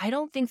I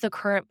don't think the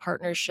current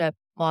partnership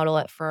model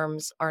at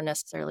firms are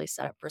necessarily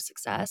set up for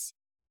success.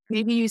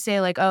 Maybe you say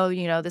like, oh,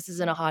 this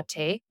isn't a hot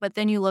take, but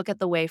then you look at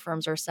the way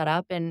firms are set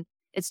up and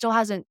it still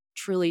hasn't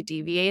truly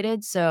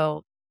deviated.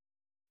 So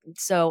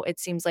it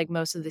seems like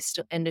most of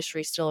the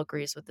industry still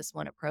agrees with this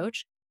one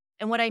approach.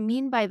 And what I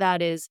mean by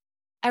that is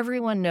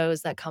everyone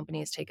knows that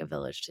companies take a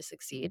village to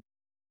succeed.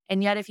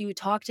 And yet, if you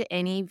talk to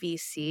any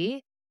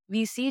VC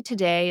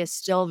today is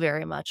still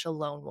very much a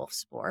lone wolf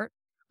sport.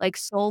 Like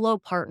solo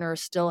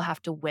partners still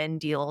have to win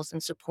deals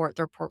and support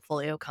their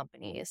portfolio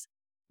companies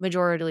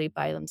majority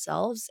by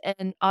themselves.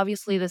 And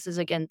obviously, this is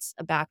against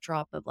a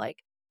backdrop of like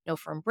no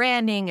firm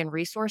branding and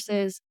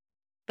resources.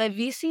 But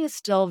VC is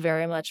still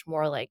very much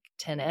more like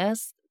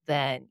tennis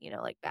than,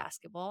 like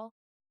basketball.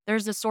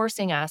 There's the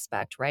sourcing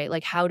aspect, right?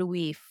 Like, how do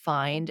we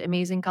find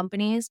amazing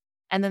companies?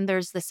 And then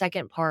there's the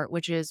second part,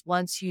 which is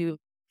once you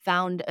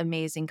found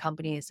amazing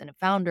companies and a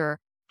founder,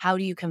 how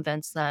do you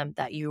convince them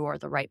that you are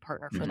the right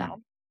partner for Mhm.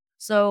 them?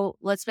 So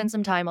let's spend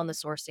some time on the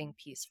sourcing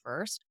piece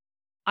first.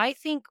 I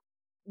think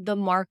the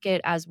market,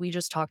 as we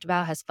just talked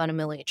about, has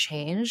fundamentally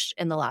changed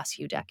in the last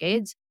few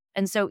decades.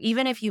 And so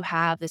even if you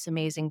have this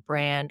amazing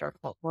brand or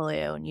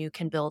portfolio and you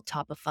can build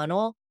top of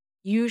funnel,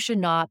 you should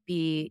not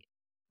be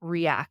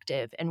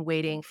reactive and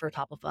waiting for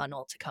top of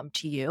funnel to come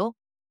to you.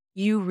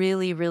 You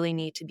really, really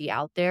need to be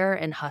out there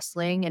and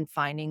hustling and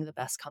finding the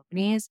best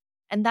companies.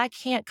 And that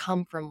can't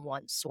come from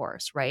one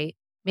source, right?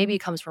 Maybe it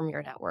comes from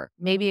your network.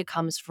 Maybe it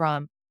comes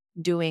from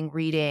doing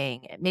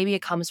reading. Maybe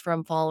it comes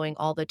from following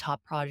all the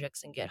top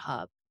projects in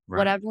GitHub. Right.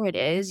 Whatever it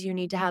is, you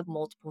need to have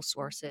multiple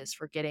sources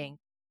for getting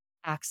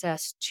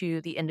access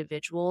to the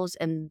individuals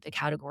and the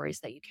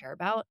categories that you care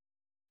about.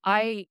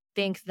 I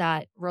think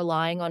that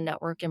relying on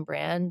network and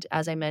brand,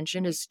 as I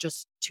mentioned, is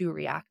just too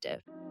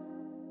reactive.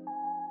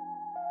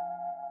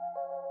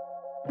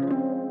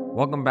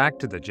 Welcome back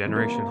to the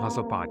Generation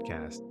Hustle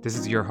podcast. This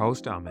is your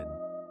host, Amin.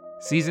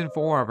 Season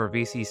 4 of our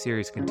VC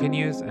series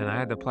continues, and I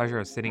had the pleasure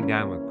of sitting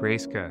down with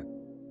Grace Ke,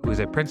 who is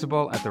a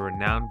principal at the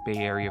renowned Bay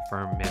Area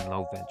firm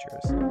Menlo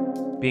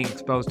Ventures. Being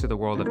exposed to the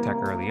world of tech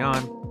early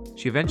on,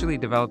 she eventually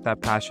developed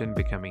that passion,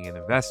 becoming an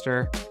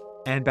investor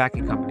and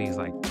backing companies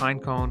like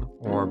Pinecone,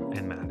 Orb,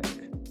 and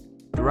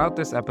Matic. Throughout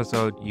this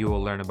episode, you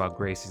will learn about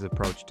Grace's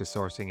approach to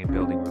sourcing and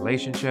building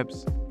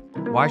relationships,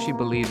 why she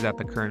believes that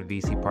the current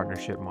VC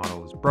partnership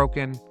model is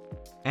broken,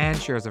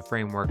 and shares a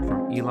framework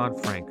from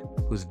Ilan Frank,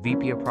 who's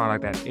VP of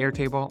Product at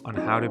Airtable, on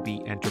how to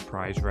be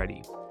enterprise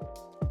ready.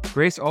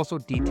 Grace also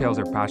details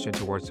her passion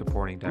towards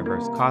supporting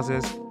diverse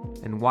causes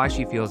and why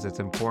she feels it's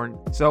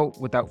important. So,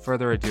 without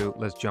further ado,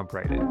 let's jump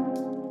right in.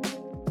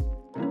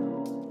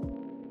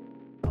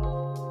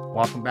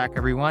 Welcome back,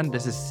 everyone.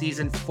 This is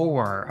season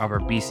 4 of our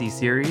BC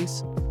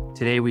series.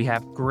 Today we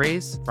have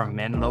Grace from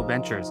Menlo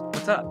Ventures.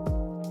 What's up?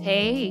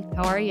 Hey,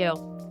 how are you?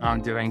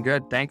 I'm doing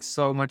good. Thanks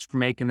so much for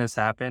making this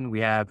happen. We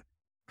have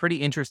pretty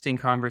interesting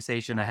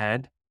conversation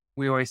ahead.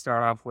 We always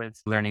start off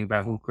with learning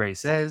about who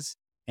Grace is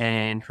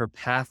and her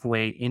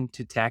pathway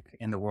into tech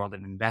and the world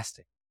of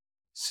investing.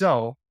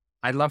 So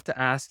I'd love to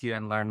ask you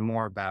and learn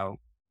more about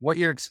what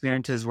your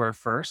experiences were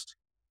first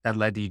that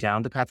led you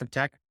down the path of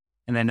tech,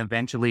 and then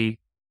eventually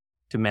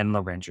to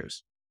Menlo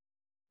Ventures.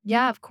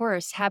 Yeah, of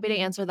course. Happy to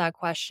answer that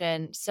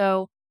question.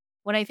 So,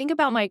 when I think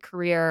about my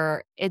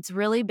career, it's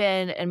really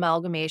been an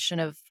amalgamation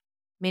of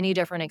many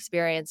different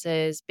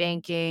experiences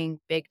banking,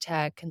 big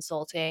tech,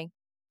 consulting.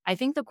 I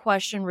think the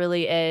question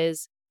really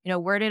is,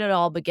 where did it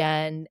all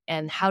begin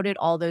and how did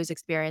all those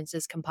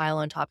experiences compile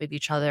on top of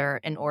each other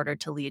in order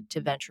to lead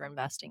to venture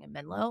investing in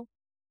Menlo?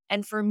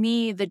 And for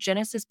me, the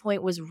genesis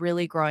point was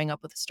really growing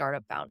up with a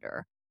startup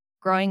founder.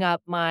 Growing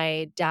up,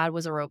 my dad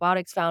was a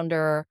robotics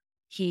founder.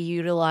 He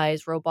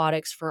utilized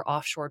robotics for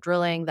offshore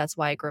drilling. That's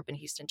why I grew up in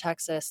Houston,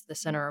 Texas, the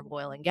center of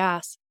oil and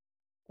gas.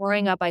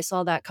 Growing up, I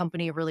saw that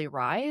company really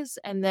rise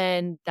and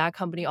then that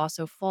company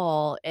also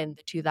fall in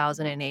the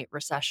 2008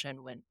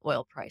 recession when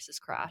oil prices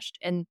crashed.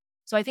 And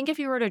so I think if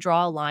you were to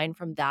draw a line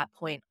from that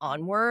point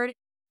onward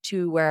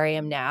to where I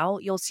am now,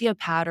 you'll see a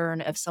pattern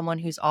of someone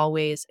who's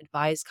always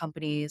advised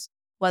companies,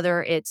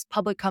 whether it's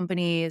public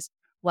companies,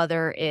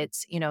 whether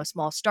it's,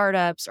 small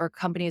startups or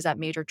companies at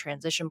major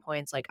transition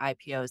points like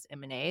IPOs,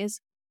 M&As.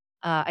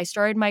 I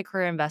started my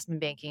career in investment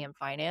banking and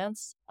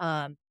finance.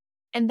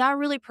 And that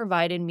really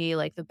provided me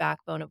like the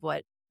backbone of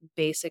what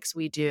basics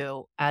we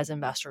do as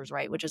investors,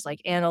 right? Which is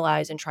like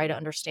analyze and try to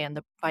understand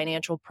the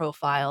financial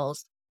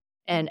profiles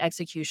and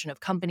execution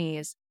of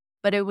companies.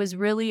 But it was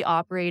really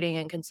operating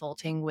and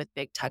consulting with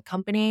big tech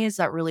companies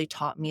that really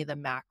taught me the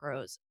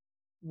macros,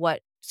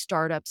 what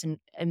startups and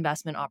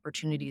investment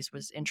opportunities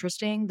was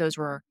interesting. Those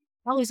were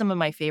probably some of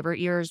my favorite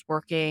years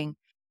working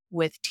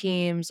with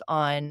teams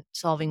on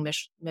solving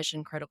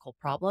mission critical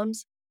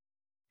problems.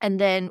 And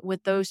then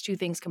with those two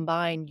things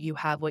combined, you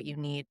have what you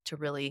need to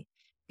really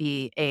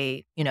be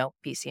a,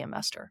 VC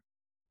investor.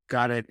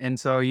 Got it. And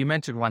so you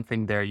mentioned one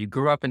thing there. You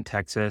grew up in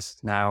Texas.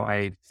 Now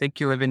I think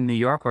you live in New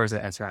York, or is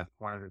it SF?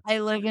 I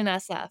live in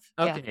SF.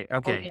 Yeah. Okay. I live in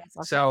Okay.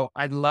 SF. So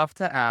I'd love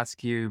to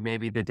ask you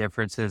maybe the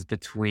differences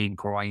between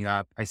growing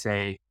up, I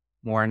say,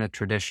 more in a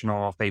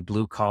traditional, say,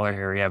 blue collar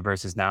area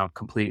versus now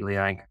completely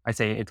like I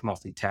say it's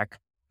mostly tech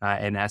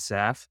and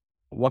SF.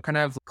 What kind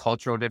of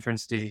cultural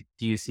difference do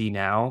you see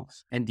now?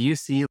 And do you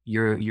see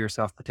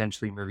yourself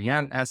potentially moving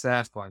out in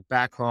SF, going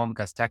back home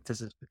because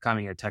Texas is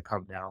becoming a tech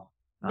hub now?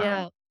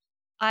 Yeah.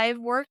 I've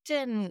worked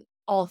in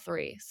all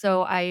 3.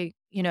 So I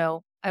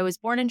was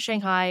born in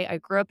Shanghai, I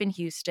grew up in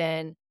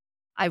Houston.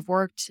 I've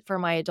worked for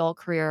my adult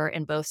career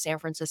in both San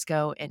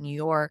Francisco and New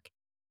York,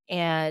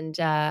 and,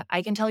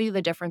 I can tell you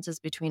the differences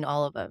between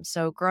all of them.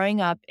 So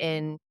growing up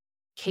in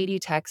Katy,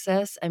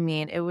 Texas, I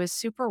mean, it was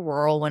super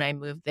rural when I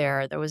moved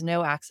there. There was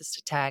no access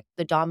to tech.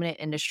 The dominant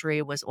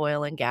industry was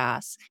oil and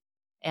gas.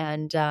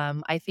 And,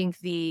 I think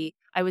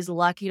I was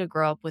lucky to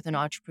grow up with an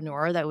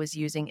entrepreneur that was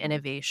using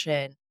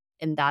innovation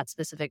in that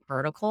specific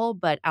vertical,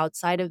 but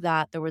outside of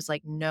that, there was,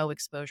 like, no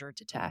exposure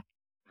to tech.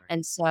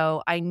 And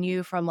so I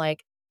knew from,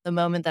 like, the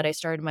moment that I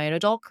started my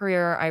adult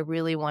career, I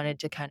really wanted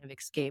to kind of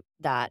escape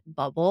that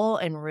bubble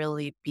and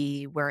really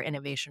be where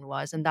innovation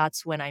was, and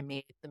that's when I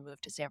made the move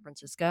to San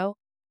Francisco.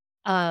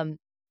 Um,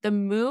 the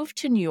move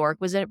to New York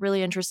was,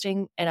 really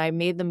interesting, and I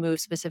made the move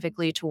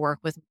specifically to work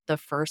with the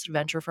first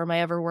venture firm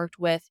I ever worked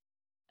with,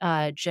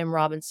 Jim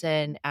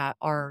Robinson at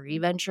RRE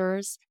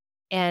Ventures.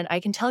 And I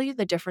can tell you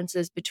the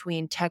differences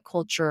between tech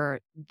culture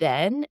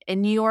then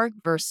in New York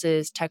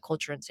versus tech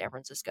culture in San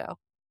Francisco.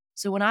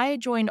 So when I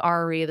joined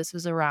RRE, this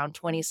was around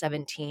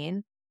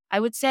 2017, I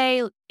would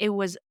say it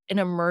was an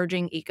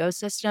emerging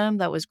ecosystem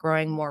that was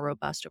growing more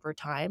robust over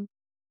time.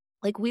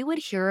 Like, we would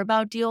hear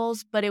about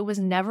deals, but it was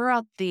never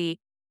at the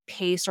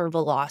pace or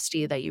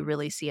velocity that you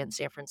really see in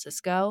San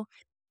Francisco.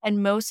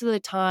 And most of the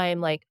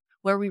time, like,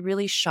 where we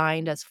really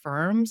shined as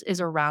firms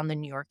is around the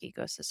New York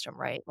ecosystem,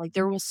 right? Like,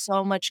 there was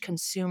so much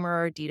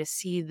consumer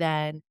D2C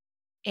then.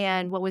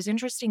 And what was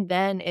interesting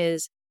then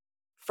is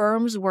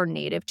firms were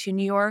native to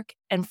New York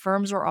and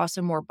firms were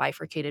also more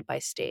bifurcated by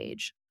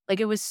stage. Like,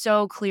 it was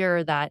so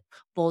clear that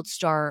Bold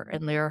Start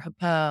and Lear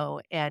Hippo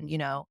and,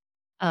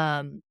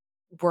 um,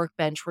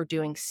 Workbench were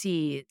doing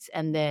seeds,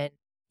 and then,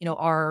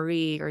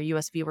 RRE or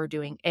USV were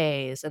doing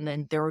A's, and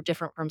then there were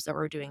different firms that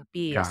were doing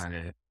B's. Got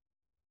it.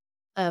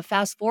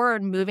 Fast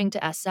forward moving to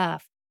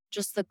SF,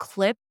 just the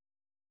clip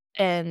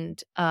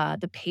and,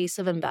 the pace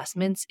of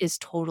investments is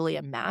totally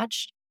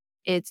unmatched.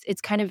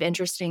 It's kind of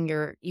interesting.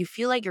 You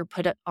feel like you're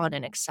put on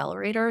an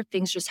accelerator.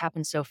 Things just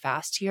happen so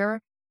fast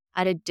here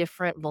at a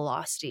different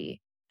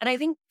velocity. And I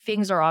think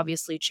things are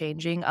obviously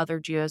changing. Other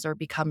geos are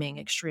becoming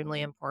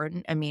extremely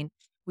important. I mean,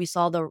 we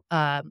saw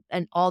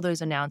and all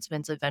those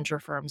announcements of venture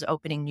firms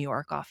opening New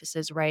York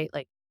offices, right?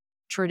 Like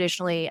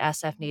traditionally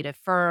SF native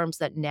firms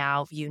that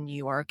now view New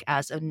York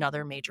as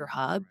another major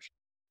hub.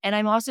 And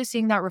I'm also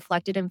seeing that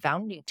reflected in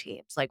founding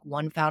teams. Like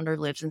one founder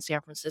lives in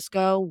San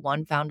Francisco,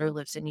 one founder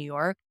lives in New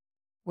York.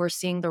 We're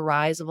seeing the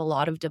rise of a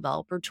lot of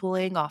developer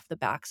tooling off the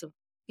backs of,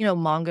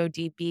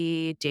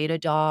 MongoDB,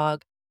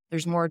 Datadog.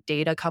 There's more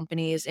data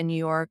companies in New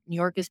York. New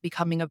York is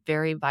becoming a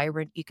very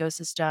vibrant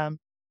ecosystem.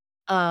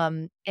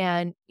 And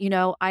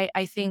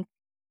I think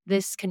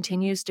this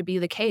continues to be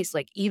the case.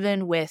 Like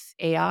even with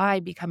AI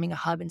becoming a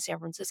hub in San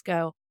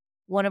Francisco,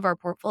 one of our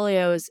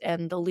portfolios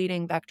and the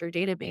leading vector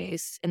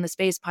database in the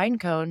space,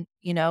 Pinecone,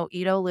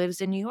 Ito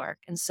lives in New York.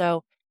 And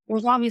so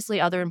there's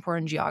obviously other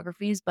important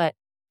geographies, but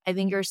I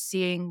think you're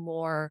seeing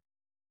more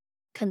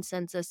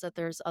consensus that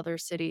there's other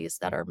cities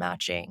that are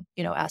matching,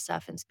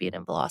 SF and speed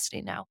and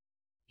velocity now.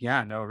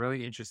 Yeah, no,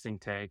 really interesting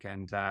take.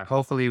 And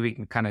hopefully we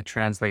can kind of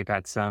translate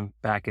that some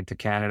back into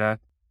Canada.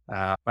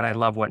 But I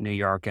love what New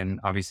York and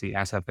obviously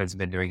SF has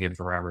been doing it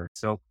forever.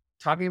 So,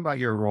 talking about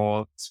your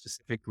role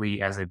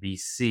specifically as a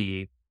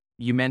VC,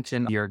 you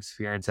mentioned your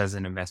experience as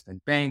an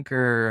investment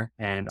banker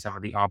and some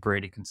of the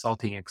operating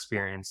consulting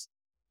experience.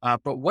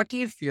 But what do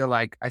you feel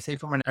like, I say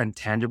from an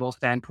intangible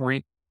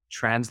standpoint,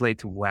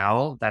 translates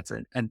well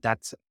and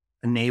that's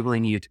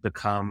enabling you to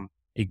become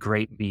a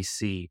great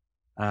VC?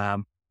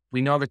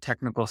 We know the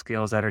technical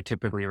skills that are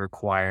typically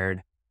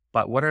required,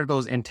 but what are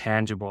those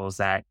intangibles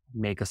that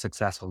make a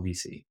successful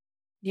VC?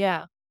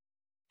 Yeah.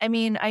 I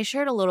mean, I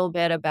shared a little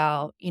bit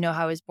about, how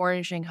I was born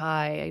in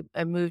Shanghai.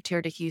 I moved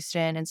here to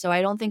Houston. And so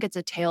I don't think it's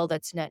a tale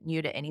that's net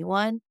new to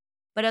anyone.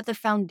 But at the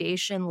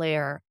foundation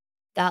layer,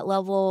 that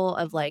level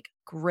of like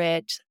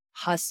grit,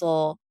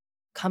 hustle,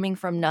 coming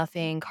from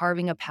nothing,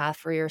 carving a path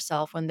for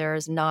yourself when there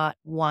is not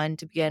one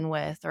to begin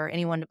with or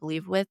anyone to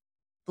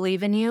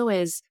believe in you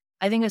is,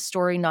 I think, a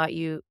story not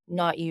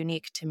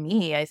unique to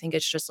me. I think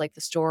it's just like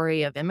the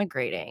story of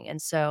immigrating.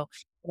 And so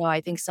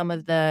I think some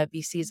of the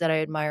VCs that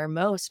I admire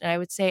most, and I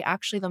would say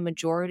actually the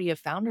majority of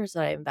founders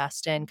that I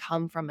invest in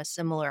come from a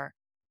similar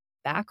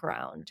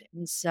background.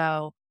 And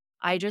so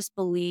I just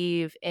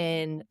believe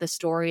in the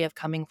story of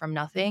coming from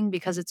nothing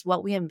because it's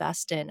what we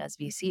invest in as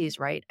VCs,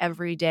 right?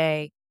 Every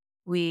day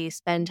we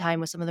spend time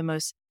with some of the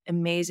most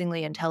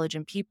amazingly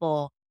intelligent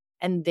people,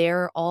 and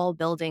they're all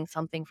building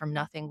something from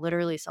nothing,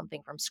 literally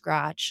something from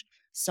scratch.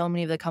 So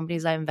many of the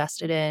companies I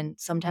invested in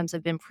sometimes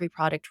have been pre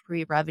product,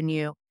 pre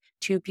revenue,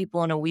 two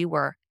people in a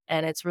WeWork.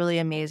 And it's really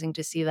amazing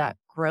to see that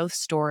growth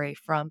story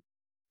from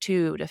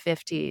 2 to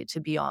 50 to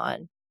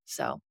beyond.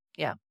 So,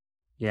 yeah.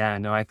 Yeah,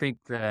 no, I think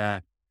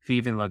if you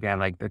even look at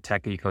like the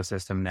tech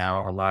ecosystem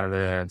now, a lot of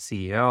the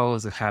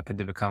CEOs happen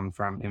to come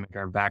from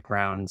immigrant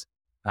backgrounds.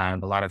 A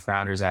lot of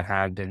founders that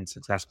have been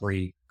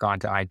successfully gone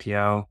to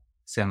IPO,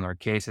 similar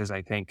cases.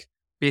 I think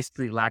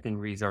basically lacking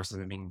resources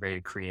and being very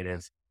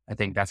creative. I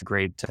think that's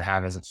great to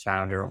have as a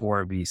founder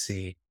or a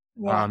VC.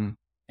 Yeah. Um,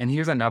 and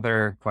here's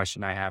another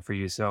question I have for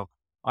you. So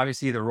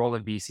obviously the role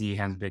of VC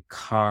has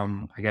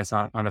become, I guess,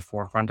 on the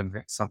forefront of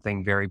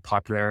something very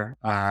popular.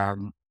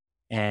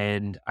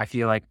 And I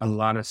feel like a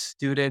lot of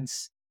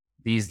students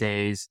these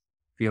days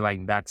feel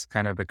like that's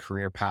kind of the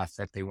career path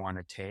that they want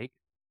to take.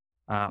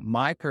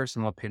 My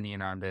personal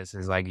opinion on this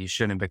is like you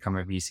shouldn't become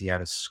a VC out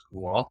of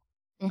school.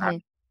 Uh, Hmm.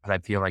 but I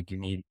feel like you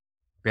need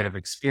a bit of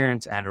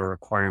experience and or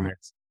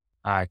requirements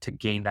to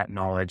gain that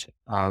knowledge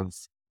of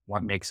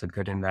what makes a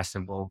good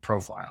investable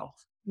profile.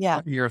 Yeah.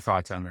 What are your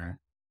thoughts on that?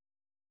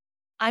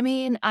 I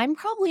mean, I'm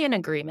probably in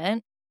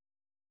agreement.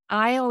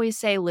 I always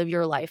say live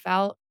your life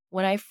out.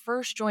 When I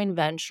first joined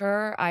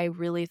venture, I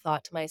really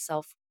thought to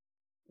myself,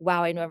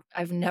 wow,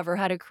 I've never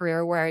had a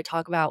career where I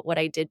talk about what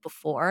I did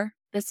before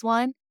this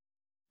one.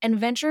 And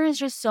venture is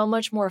just so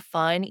much more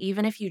fun,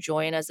 even if you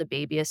join as a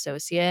baby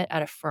associate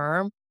at a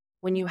firm,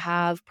 when you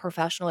have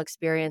professional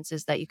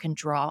experiences that you can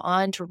draw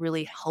on to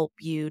really help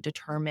you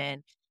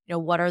determine,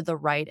 what are the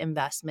right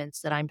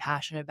investments that I'm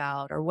passionate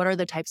about, or what are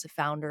the types of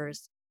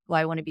founders who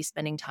I want to be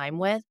spending time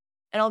with.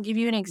 And I'll give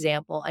you an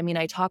example. I mean,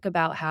 I talk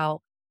about how,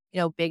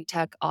 big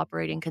tech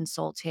operating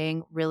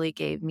consulting really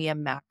gave me a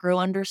macro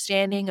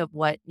understanding of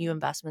what new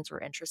investments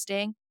were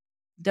interesting.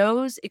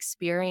 Those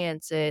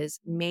experiences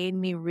made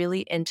me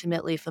really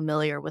intimately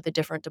familiar with the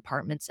different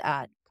departments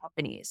at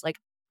companies. Like,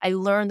 I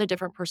learned the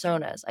different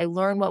personas. I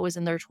learned what was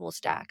in their tool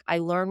stack. I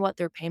learned what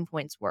their pain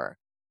points were.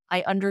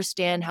 I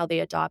understand how they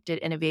adopted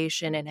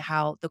innovation and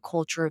how the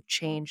culture of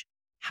change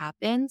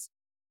happens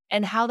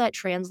and how that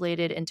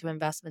translated into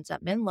investments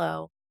at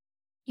Menlo.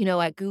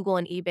 At Google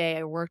and eBay,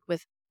 I worked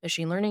with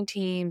machine learning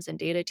teams and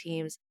data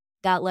teams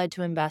that led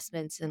to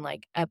investments in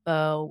like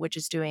Epo, which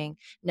is doing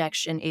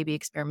next gen A/B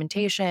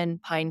experimentation,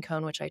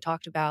 Pinecone, which I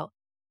talked about.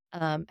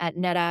 At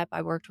NetApp,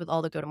 I worked with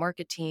all the go to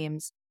market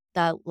teams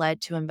that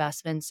led to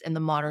investments in the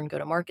modern go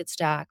to market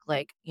stack,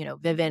 like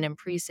Vivint and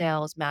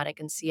pre-sales, Matic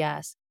and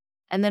CS.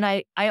 And then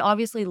I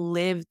obviously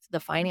lived the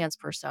finance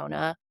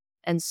persona.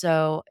 And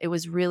so it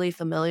was really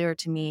familiar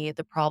to me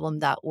the problem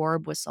that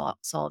Orb was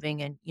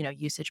solving in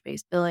usage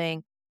based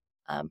billing,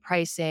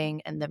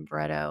 pricing, and then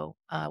Bretto,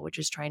 which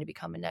is trying to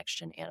become a next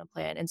gen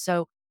Anaplan. And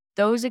so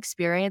those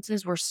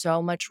experiences were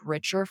so much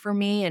richer for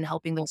me, and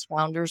helping those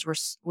founders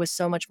was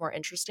so much more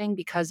interesting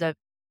because of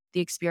the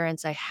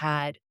experience I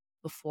had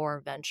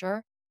before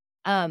venture.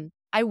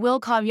 I will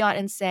caveat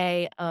and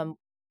say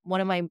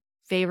one of my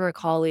favorite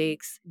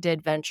colleagues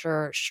did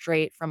venture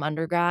straight from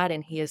undergrad,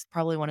 and he is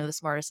probably one of the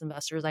smartest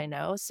investors I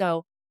know.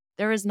 So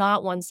there is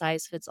not one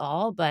size fits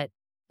all, but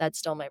that's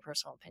still my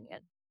personal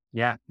opinion.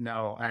 Yeah,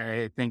 no,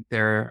 I think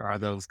there are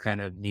those kind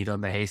of needle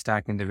in the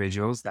haystack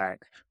individuals that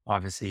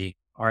obviously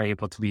are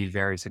able to be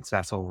very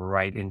successful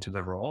right into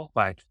the role.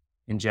 But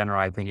in general,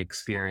 I think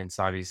experience,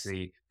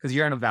 obviously, because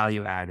you're in a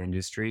value add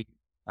industry,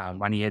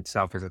 money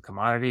itself is a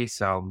commodity.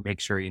 So make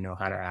sure you know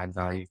how to add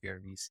value to your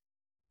VC.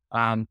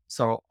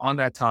 So on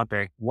that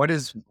topic, what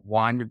is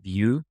one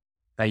view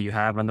that you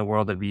have on the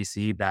world of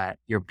VC that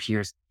your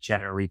peers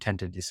generally tend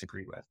to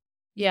disagree with?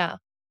 Yeah.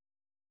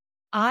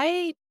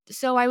 I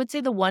would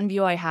say the one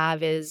view I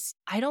have is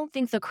I don't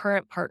think the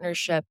current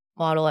partnership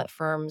model at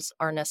firms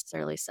are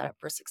necessarily set up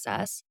for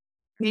success.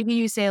 Maybe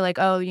you say like,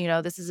 "Oh,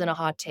 this isn't a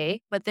hot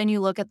take," but then you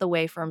look at the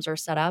way firms are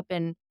set up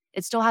and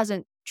it still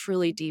hasn't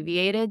truly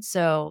deviated.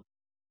 So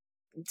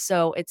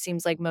it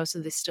seems like most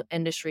of the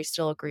industry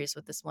still agrees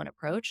with this one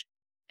approach.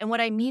 And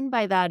what I mean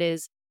by that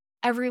is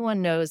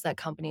everyone knows that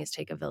companies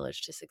take a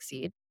village to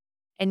succeed.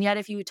 And yet,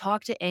 if you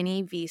talk to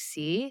any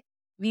VC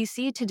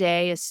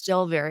today is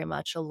still very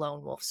much a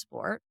lone wolf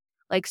sport.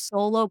 Like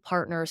solo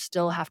partners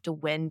still have to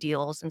win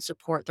deals and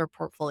support their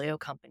portfolio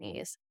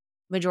companies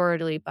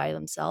majority by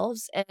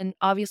themselves. And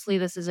obviously,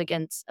 this is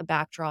against a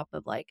backdrop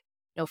of like,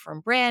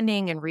 firm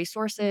branding and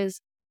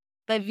resources.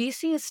 But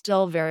VC is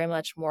still very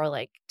much more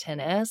like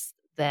tennis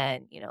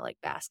than, like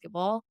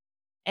basketball.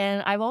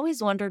 And I've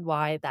always wondered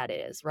why that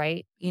is,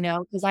 right?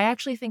 Because I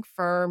actually think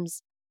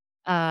firms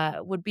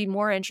would be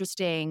more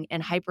interesting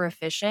and hyper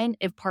efficient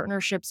if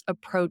partnerships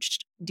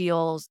approached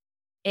deals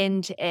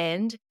end to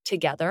end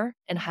together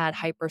and had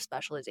hyper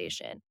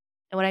specialization.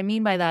 And what I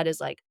mean by that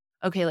is like,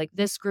 okay, like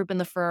this group in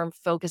the firm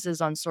focuses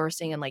on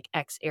sourcing in like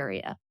X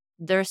area.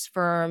 This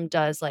firm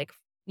does like,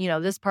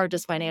 this part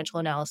does financial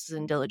analysis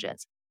and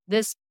diligence.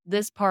 This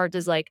part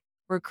is like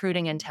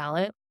recruiting and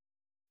talent.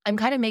 I'm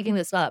kind of making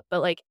this up,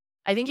 but like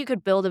I think you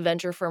could build a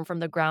venture firm from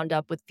the ground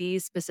up with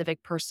these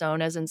specific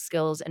personas and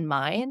skills in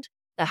mind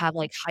that have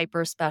like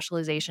hyper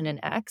specialization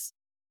in X.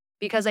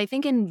 Because I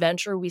think in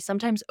venture, we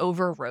sometimes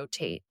over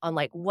rotate on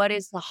like what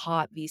is the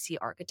hot VC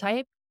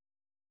archetype.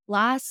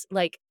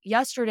 Like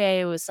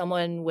yesterday, it was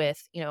someone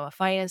with, a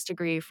finance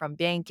degree from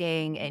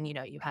banking and,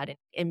 you had an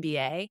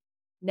MBA.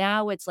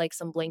 Now it's like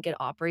some blanket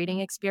operating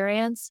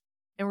experience.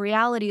 In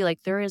reality,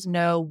 like there is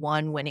no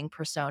one winning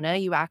persona.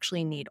 You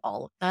actually need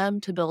all of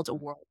them to build a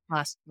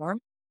world-class firm.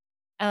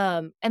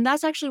 And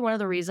that's actually one of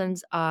the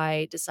reasons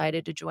I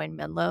decided to join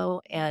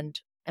Menlo, and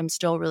I'm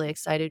still really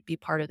excited to be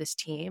part of this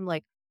team.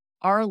 Like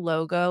our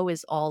logo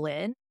is all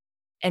in,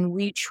 and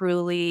we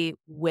truly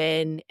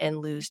win and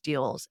lose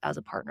deals as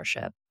a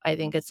partnership. I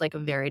think it's like a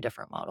very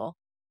different model.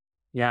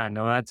 Yeah,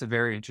 no, that's a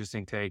very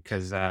interesting take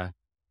because I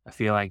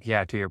feel like,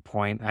 yeah, to your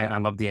point, I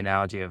love the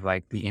analogy of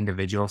like the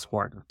individual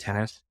sport of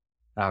tennis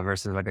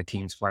versus like a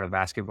team sport of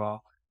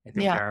basketball. I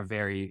think Yeah. there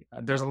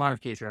are there's a lot of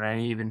cases, and I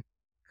even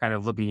kind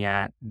of looking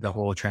at the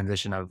whole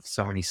transition of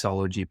so many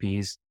solo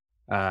GPs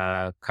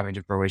coming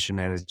to fruition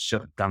and it's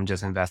them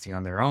just investing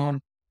on their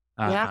own.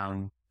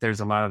 Yeah. There's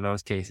a lot of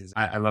those cases.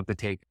 I love the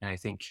take, and I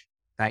think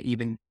that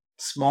even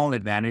small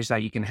advantage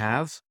that you can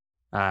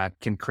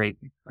create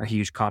a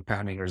huge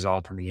compounding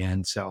result in the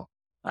end. So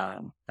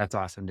that's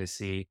awesome to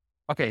see.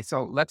 Okay,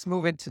 so let's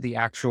move into the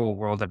actual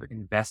world of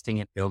investing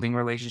and building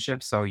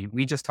relationships. So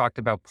we just talked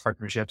about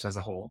partnerships as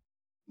a whole,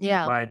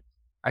 Yeah. but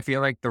I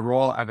feel like the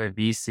role of a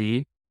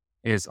VC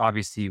is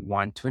obviously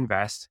one to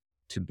invest,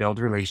 to build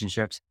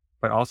relationships,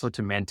 but also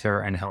to mentor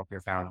and help your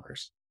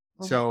founders.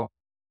 Mhm. So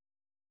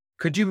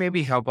could you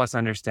maybe help us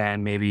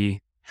understand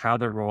maybe how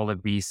the role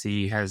of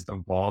VC has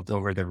evolved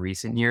over the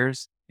recent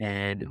years?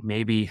 And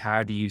maybe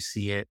how do you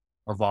see it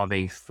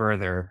evolving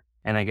further?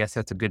 And I guess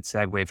that's a good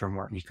segue from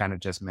what you kind of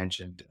just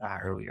mentioned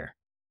earlier.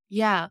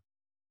 Yeah.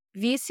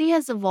 VC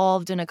has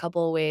evolved in a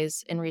couple of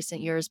ways in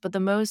recent years, but the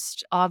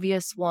most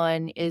obvious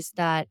one is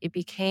that it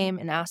became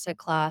an asset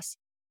class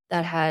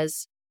that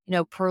has,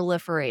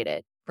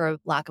 proliferated, for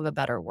lack of a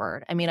better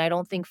word. I mean, I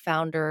don't think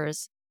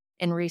founders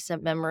in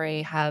recent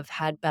memory have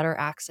had better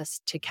access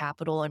to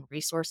capital and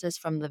resources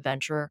from the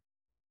venture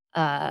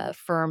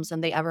firms than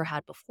they ever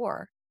had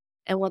before.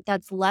 And what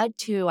that's led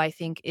to, I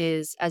think,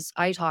 is as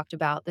I talked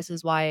about, this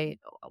is why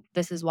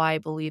I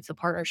believe the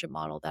partnership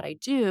model that I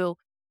do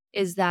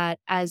is that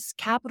as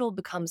capital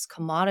becomes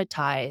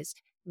commoditized,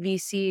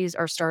 VCs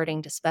are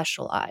starting to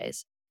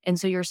specialize. And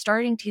so you're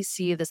starting to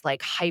see this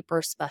like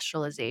hyper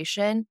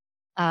specialization,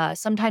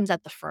 sometimes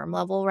at the firm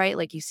level, right?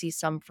 Like you see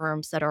some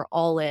firms that are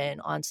all in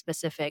on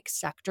specific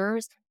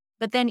sectors,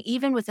 but then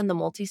even within the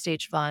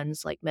multi-stage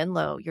funds like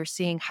Menlo, you're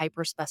seeing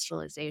hyper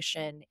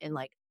specialization in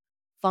like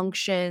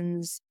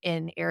functions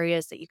in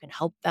areas that you can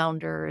help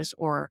founders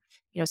or,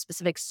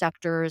 specific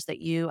sectors that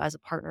you as a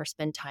partner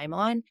spend time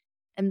on.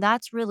 And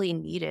that's really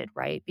needed,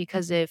 right?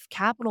 Because if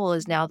capital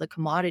is now the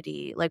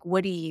commodity, like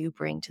what do you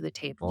bring to the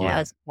table Yeah.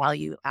 as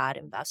value add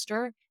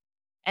investor?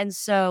 And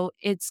so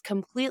it's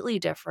completely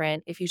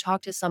different if you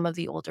talk to some of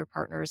the older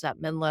partners at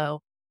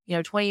Menlo,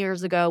 20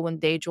 years ago when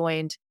they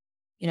joined,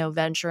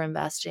 venture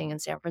investing in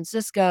San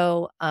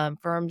Francisco,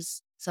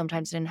 firms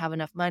sometimes didn't have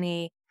enough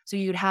money. So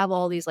you'd have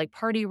all these like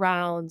party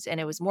rounds and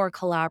it was more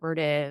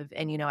collaborative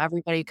and,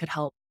 everybody could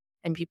help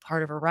and be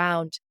part of a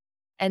round.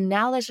 And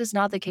now that's just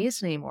not the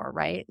case anymore,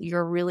 right?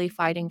 You're really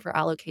fighting for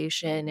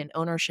allocation and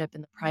ownership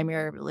in the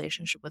primary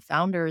relationship with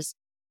founders.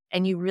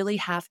 And you really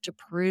have to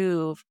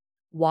prove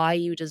why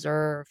you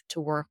deserve to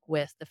work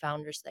with the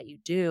founders that you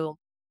do.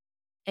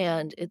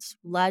 And it's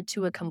led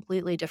to a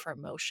completely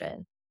different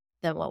motion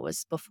than what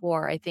was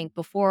before. I think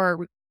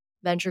before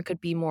venture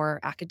could be more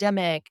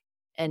academic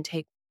and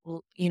take,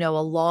 a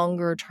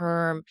longer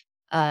term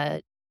uh,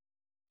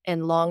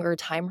 and longer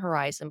time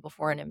horizon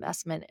before an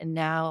investment. And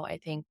now I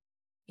think,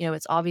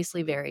 it's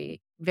obviously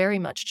very, very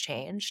much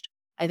changed.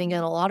 I think in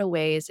a lot of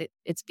ways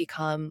it's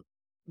become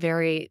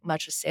very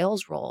much a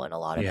sales role in a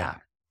lot of Yeah.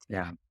 that.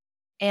 Yeah.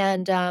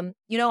 And,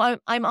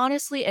 I'm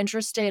honestly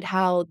interested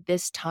how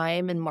this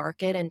time and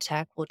market and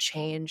tech will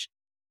change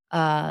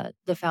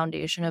the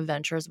foundation of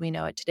venture as we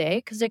know it today,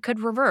 because it could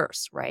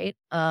reverse, right?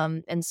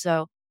 And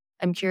so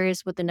I'm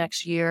curious what the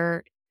next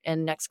year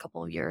and next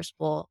couple of years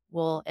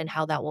will and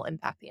how that will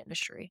impact the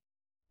industry.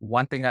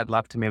 One thing I'd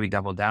love to maybe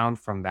double down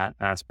from that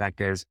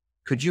aspect is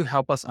could you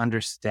help us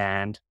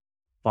understand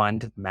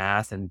fund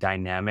math and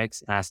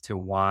dynamics as to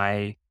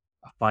why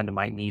a fund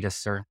might need a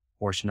certain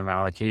portion of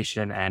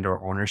allocation and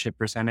or ownership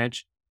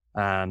percentage?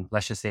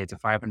 Let's just say it's a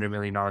 $500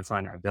 million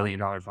fund or $1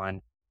 billion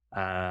fund.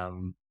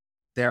 Um,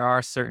 there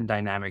are certain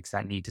dynamics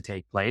that need to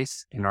take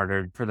place in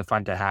order for the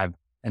fund to have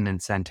an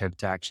incentive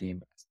to actually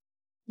invest.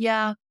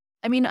 Yeah.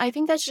 I mean, I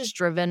think that's just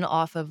driven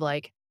off of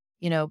like,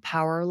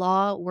 power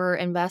law. We're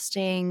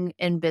investing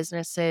in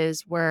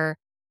businesses where,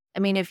 I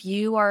mean, if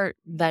you are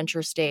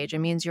venture stage, it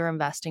means you're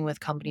investing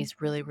with companies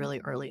really, really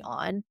early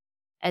on.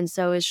 And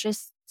so it's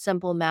just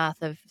simple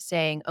math of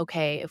saying,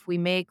 okay, if we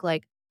make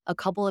like a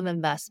couple of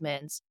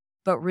investments,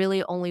 but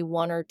really only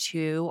one or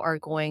two are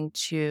going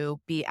to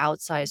be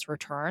outsized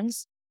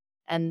returns,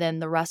 and then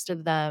the rest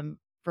of them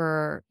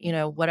for,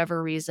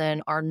 whatever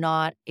reason are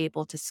not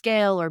able to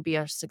scale or be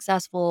as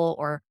successful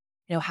or,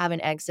 have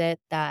an exit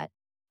that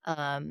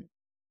um,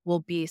 will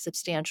be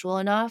substantial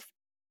enough.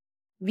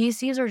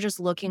 VCs are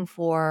just looking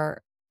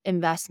for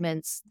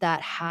investments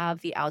that have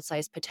the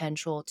outsized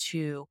potential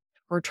to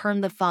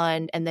return the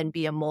fund and then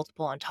be a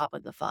multiple on top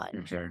of the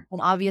fund. Sure. And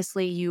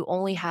obviously, you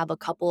only have a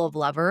couple of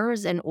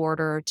levers in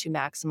order to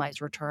maximize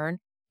return.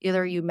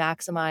 Either you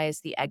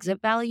maximize the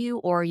exit value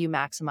or you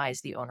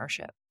maximize the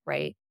ownership,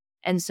 right?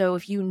 And so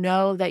if you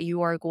know that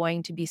you are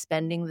going to be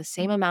spending the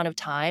same amount of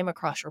time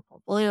across your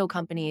portfolio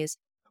companies,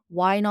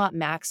 why not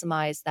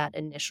maximize that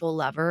initial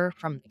lever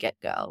from the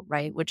get-go,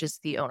 right? Which is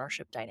the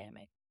ownership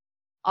dynamic.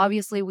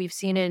 Obviously, we've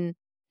seen in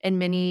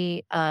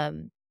many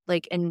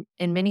in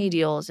many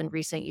deals in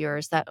recent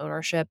years that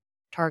ownership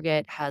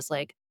target has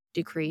like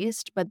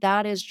decreased, but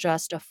that is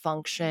just a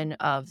function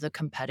of the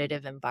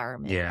competitive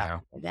environment that Yeah.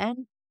 we're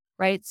in,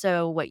 right?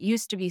 So what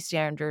used to be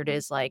standard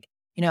is like,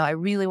 I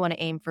really want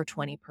to aim for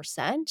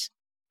 20%.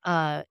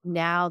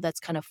 Now that's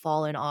kind of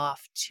fallen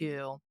off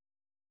to,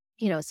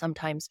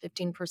 sometimes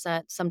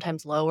 15%,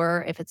 sometimes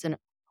lower if it's an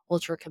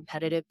ultra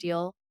competitive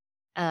deal.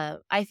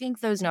 I think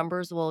those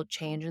numbers will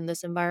change in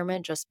this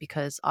environment just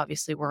because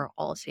obviously we're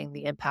all seeing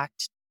the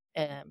impact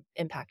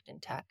in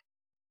tech.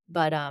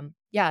 But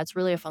yeah, it's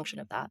really a function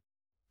of that.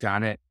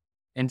 Got it.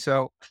 And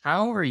so,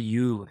 how are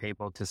you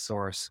able to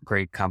source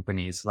great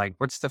companies? Like,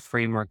 what's the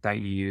framework that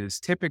you use?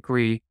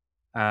 Typically,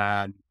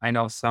 I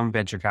know some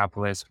venture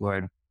capitalists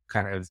would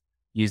kind of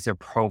use their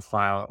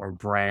profile or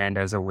brand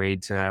as a way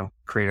to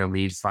create a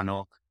lead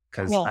funnel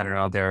because I Yeah. don't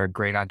know, they're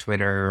great on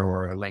Twitter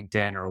or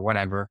LinkedIn or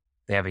whatever.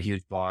 They have a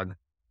huge blog.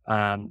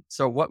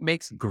 So, what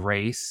makes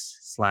Grace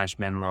slash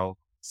Menlo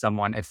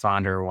someone a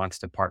founder wants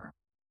to partner?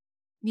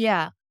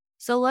 Yeah.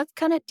 So let's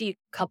kind of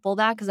decouple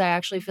that because I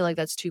actually feel like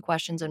that's two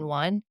questions in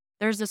one.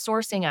 There's the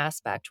sourcing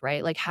aspect,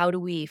 right? Like, how do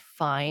we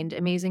find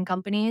amazing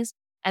companies?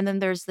 And then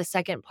there's the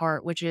second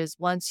part, which is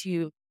once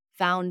you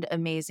found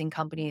amazing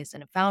companies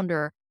and a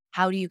founder,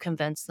 how do you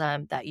convince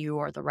them that you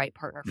are the right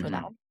partner for Hmm.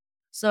 them?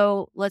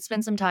 So let's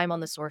spend some time on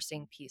the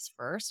sourcing piece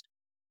first.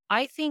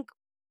 I think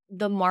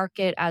the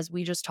market, as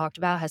we just talked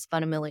about, has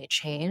fundamentally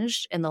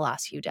changed in the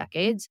last few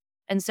decades.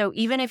 And so,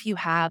 even if you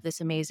have this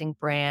amazing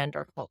brand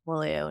or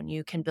portfolio and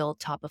you can build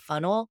top of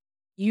funnel,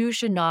 you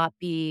should not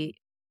be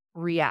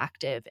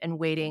reactive and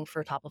waiting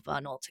for top of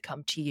funnel to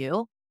come to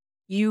you.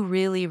 You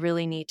really,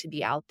 really need to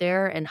be out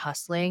there and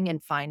hustling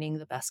and finding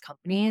the best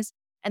companies.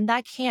 And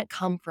that can't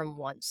come from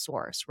one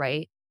source,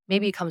 right?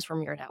 Maybe it comes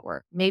from your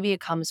network. Maybe it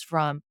comes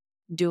from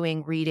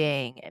doing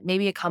reading.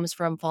 Maybe it comes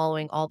from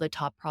following all the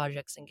top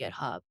projects in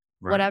GitHub.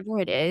 Right. Whatever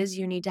it is,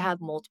 you need to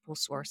have multiple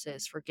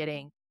sources for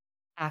getting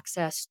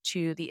access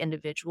to the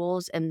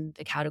individuals and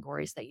the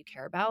categories that you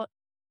care about.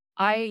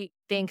 I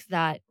think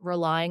that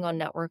relying on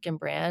network and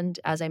brand,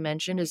 as I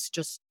mentioned, is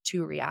just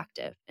too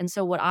reactive. And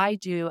so, what I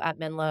do at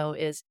Menlo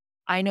is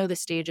I know the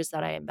stages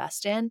that I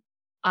invest in.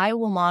 I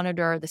will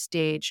monitor the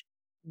stage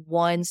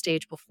one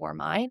stage before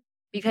mine.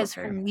 Because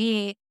for Okay.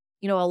 me,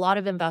 a lot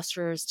of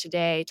investors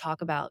today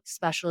talk about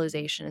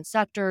specialization in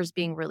sectors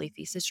being really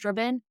thesis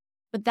driven.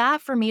 But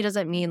that for me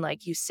doesn't mean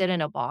like you sit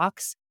in a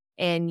box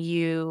and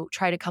you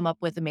try to come up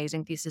with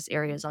amazing thesis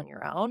areas on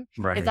your own. If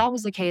Right. that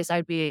was the case,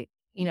 I'd be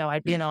an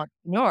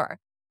entrepreneur.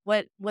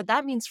 What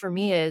that means for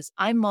me is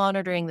I'm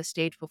monitoring the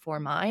stage before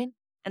mine,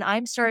 and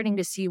I'm starting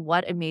to see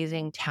what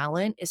amazing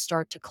talent is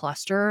start to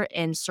cluster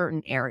in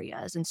certain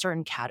areas, in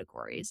certain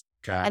categories.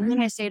 Got And it.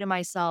 then I say to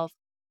myself,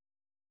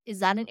 is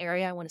that an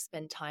area I want to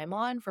spend time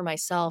on for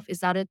myself? Is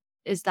that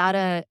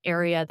a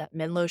area that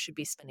Menlo should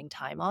be spending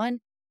time on?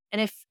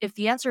 And if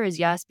the answer is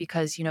yes,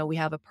 because we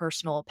have a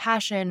personal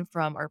passion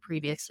from our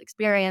previous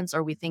experience,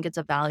 or we think it's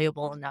a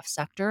valuable enough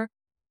sector,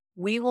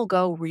 we will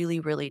go really,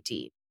 really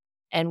deep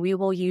and we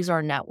will use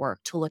our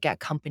network to look at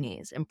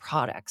companies and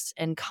products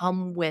and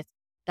come with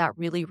that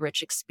really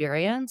rich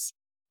experience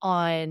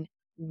on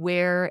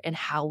where and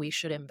how we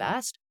should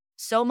invest.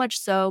 So much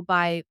so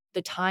by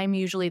the time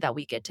usually that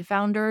we get to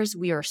founders,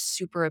 we are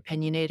super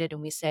opinionated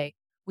and we say,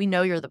 we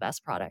know you're the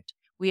best product.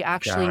 We Got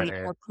actually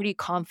it. are pretty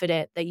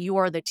confident that you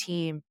are the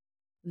team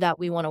that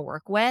we want to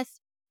work with.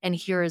 And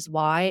here is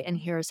why, and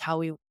here's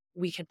how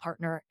we can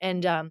partner.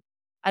 And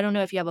I don't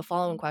know if you have a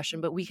follow-on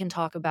question, but we can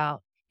talk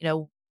about,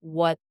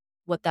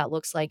 what that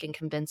looks like in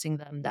convincing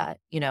them that,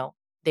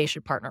 they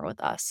should partner with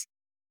us.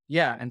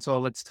 Yeah. And so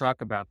let's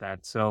talk about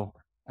that. So,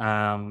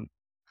 um,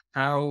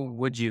 how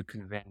would you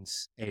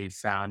convince a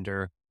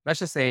founder? Let's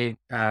just say,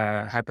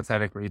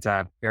 hypothetically, it's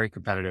a very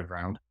competitive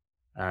round.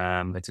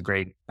 It's a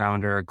great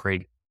founder, a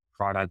great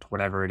product,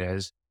 whatever it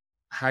is.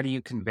 How do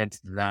you convince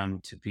them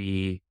to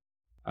be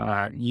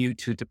you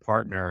two to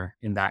partner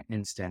in that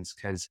instance?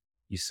 Because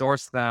you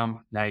source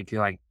them, now you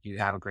feel like you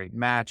have a great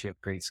match, you have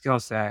a great skill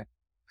set.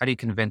 How do you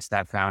convince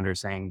that founder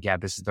saying, yeah,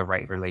 this is the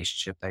right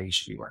relationship that you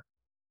should work?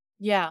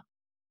 Yeah.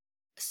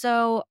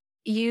 So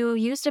you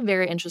used a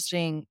very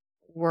interesting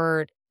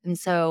word. And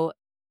so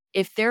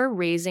if they're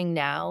raising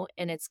now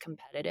and it's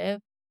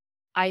competitive,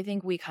 I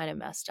think we kind of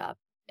messed up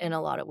in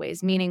a lot of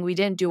ways, meaning we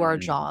didn't do our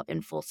Mhm. job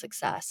in full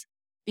success.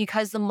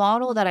 Because the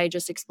model that I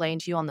just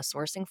explained to you on the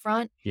sourcing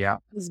front Yeah.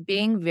 is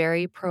being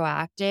very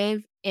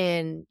proactive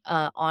and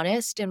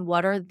honest in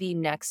what are the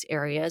next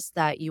areas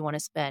that you want to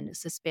spend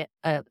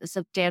a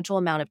substantial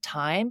amount of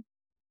time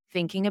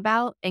thinking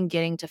about and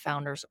getting to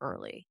founders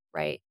early,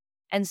 right?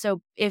 And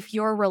so if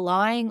you're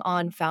relying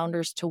on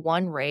founders to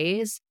one,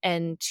 raise,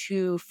 and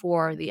two,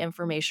 for the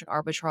information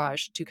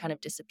arbitrage to kind of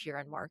disappear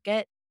in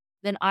market,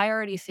 then I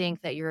already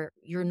think that you're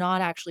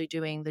not actually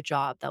doing the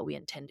job that we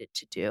intended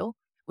to do,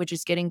 which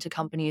is getting to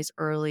companies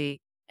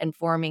early and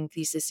forming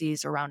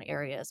theses around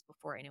areas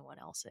before anyone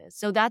else is.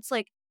 So that's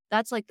like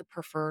the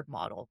preferred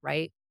model,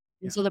 right?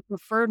 And Yeah. so the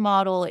preferred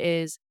model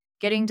is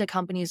getting to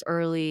companies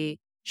early,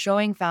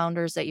 showing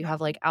founders that you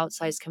have like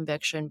outsized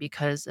conviction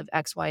because of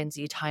X, Y, and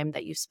Z time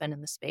that you spend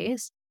in the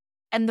space.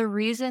 And the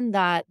reason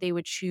that they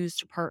would choose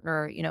to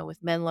partner,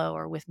 with Menlo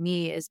or with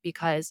me is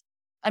because,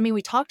 I mean,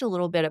 we talked a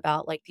little bit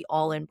about like the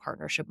all-in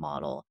partnership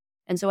model.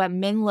 And so at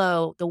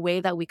Menlo, the way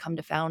that we come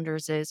to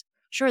founders is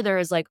sure, there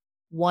is like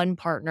one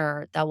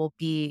partner that will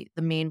be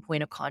the main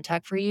point of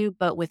contact for you.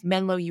 But with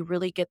Menlo, you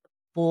really get the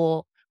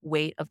full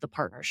weight of the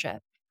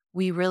partnership.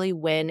 We really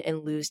win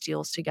and lose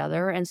deals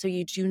together. And so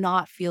you do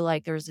not feel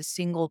like there's a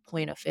single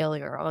point of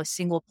failure or a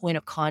single point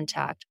of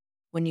contact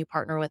when you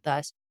partner with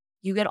us.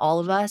 You get all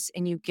of us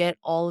and you get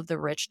all of the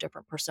rich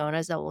different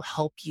personas that will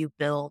help you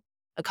build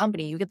a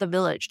company. You get the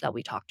village that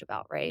we talked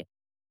about, right?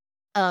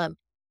 Um,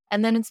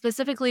 and then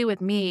specifically with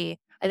me,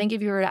 I think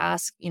if you were to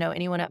ask,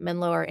 anyone at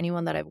Menlo or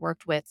anyone that I've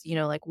worked with,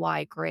 like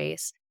why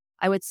Grace,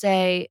 I would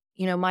say,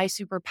 my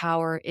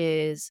superpower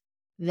is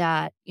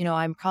that,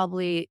 I'm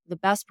probably the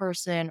best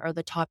person or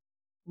the top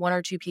one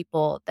or two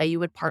people that you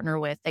would partner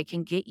with that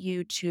can get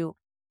you to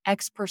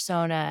X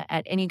persona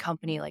at any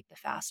company like the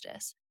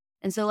fastest.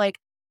 And so like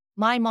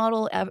my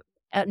model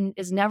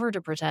is never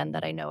to pretend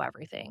that I know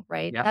everything,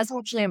 right? Yeah. That's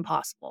actually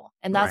impossible.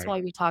 And that's Right.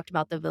 why we talked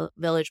about the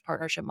village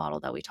partnership model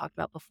that we talked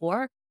about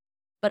before.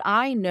 But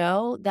I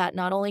know that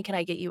not only can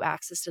I get you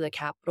access to the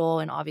capital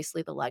and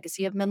obviously the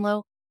legacy of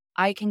Menlo,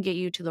 I can get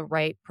you to the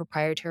right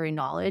proprietary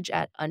knowledge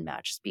at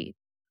unmatched speed.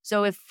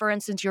 So if, for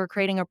instance, you're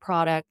creating a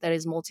product that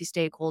is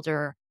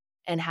multi-stakeholder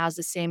and has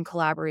the same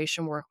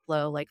collaboration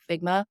workflow like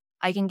Figma,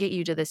 I can get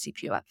you to the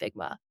CPU at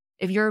Figma.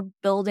 If you're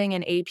building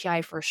an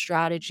API for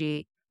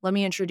strategy, let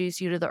me introduce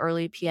you to the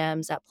early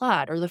PMs at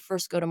Plaid or the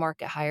first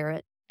go-to-market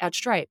hire at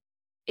Stripe.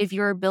 If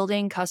you're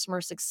building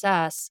customer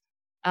success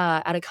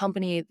at a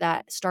company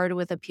that started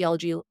with a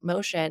PLG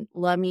motion,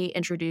 let me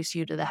introduce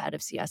you to the head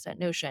of CS at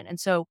Notion. And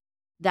so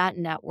that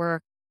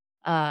network,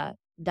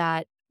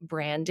 that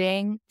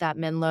branding that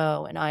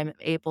Menlo and I'm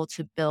able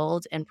to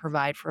build and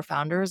provide for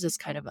founders is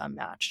kind of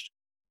unmatched.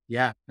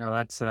 Yeah, no,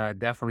 that's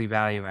definitely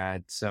value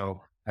add.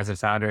 So, as a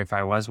founder, if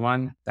I was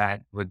one,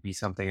 that would be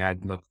something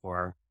I'd look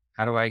for.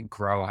 How do I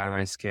grow? How do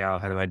I scale?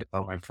 How do I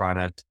develop my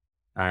product?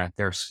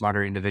 There are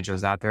smarter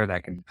individuals out there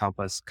that can help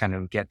us kind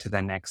of get to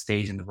the next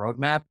stage in the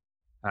roadmap.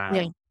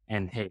 Yeah.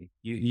 And hey,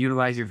 you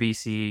utilize your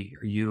VC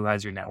or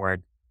utilize your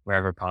network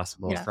wherever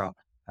possible. Yeah. So,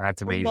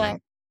 that's Well, the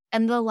amazing.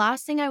 and the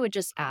last thing I would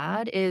just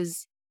add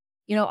is,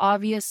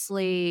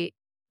 obviously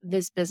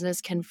this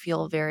business can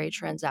feel very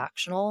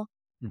transactional.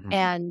 Mhm.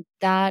 And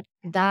that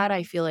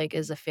I feel like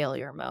is a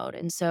failure mode.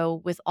 And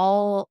so with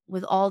all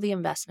the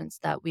investments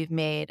that we've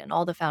made and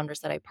all the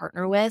founders that I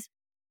partner with,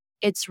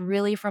 it's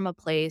really from a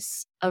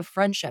place of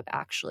friendship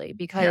actually, Yeah.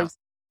 because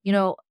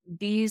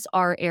these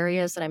are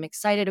areas that I'm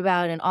excited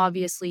about. And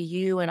obviously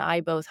you and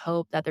I both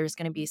hope that there's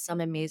going to be some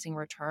amazing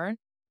return.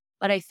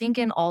 But I think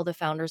in all the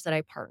founders that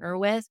I partner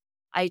with,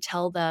 I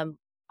tell them,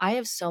 I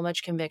have so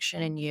much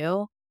conviction in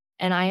you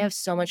and I have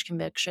so much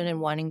conviction in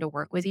wanting to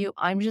work with you.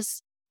 I'm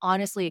just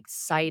honestly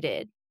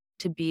excited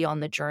to be on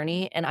the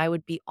journey. And I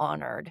would be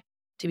honored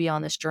to be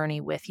on this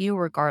journey with you,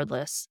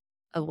 regardless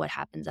of what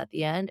happens at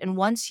the end. And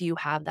once you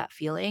have that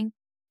feeling,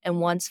 and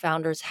once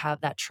founders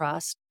have that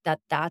trust that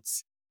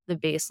that's the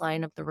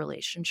baseline of the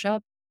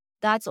relationship,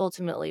 that's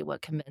ultimately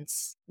what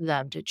convinced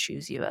them to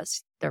choose you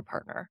as their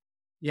partner.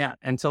 Yeah.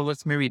 And so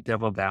let's maybe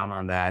double down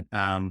on that.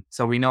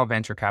 So we know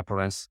venture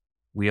capitalists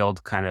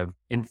wield kind of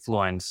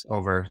influence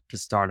over the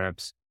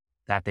startups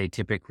that they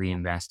typically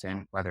invest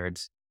in, whether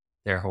it's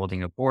they're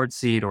holding a board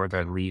seat or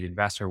the lead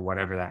investor,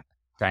 whatever that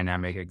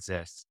dynamic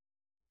exists.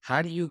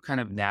 How do you kind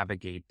of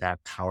navigate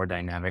that power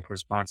dynamic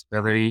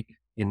responsibility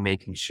in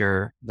making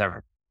sure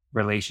the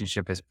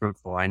relationship is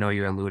fruitful? I know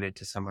you alluded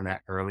to some of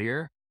that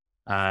earlier,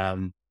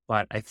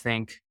 but I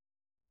think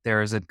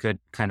there is a good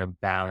kind of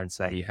balance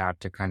that you have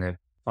to kind of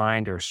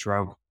find or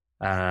struggle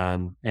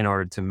in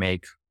order to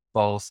make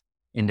both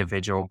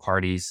individual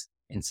parties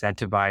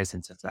incentivized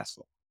and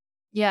successful.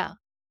 Yeah.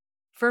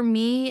 For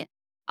me,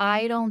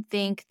 I don't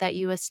think that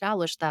you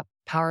establish that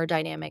power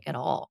dynamic at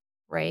all,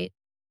 right?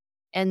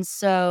 And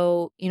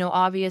so,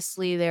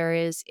 obviously there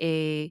is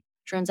a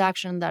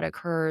transaction that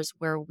occurs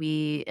where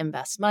we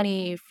invest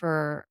money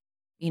for,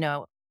 you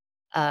know,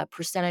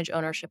 percentage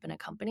ownership in a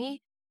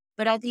company.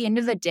 But at the end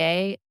of the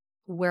day,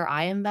 where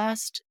I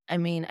invest, I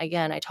mean,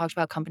 again, I talked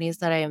about companies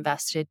that I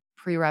invested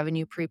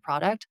pre-revenue,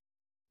 pre-product.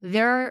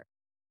 There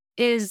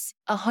is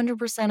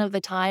 100% of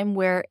the time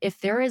where if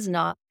there is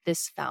not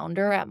this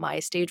founder at my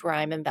stage where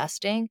I'm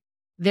investing,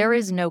 there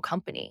is no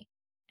company.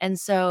 And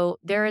so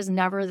there is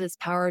never this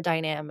power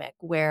dynamic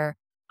where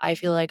I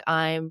feel like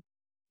I'm,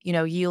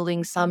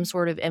 yielding some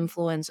sort of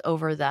influence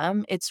over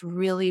them. It's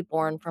really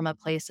born from a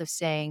place of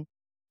saying,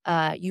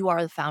 you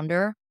are the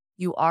founder.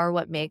 You are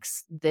what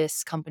makes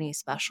this company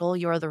special.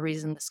 You are the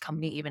reason this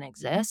company even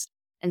exists.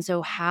 And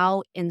so,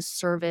 how in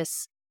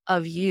service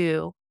of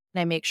you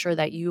can I make sure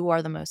that you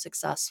are the most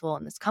successful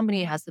and this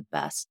company has the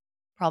best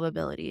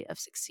probability of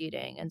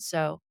succeeding? And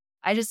so,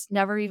 I just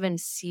never even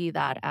see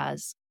that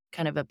as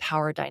kind of a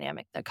power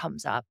dynamic that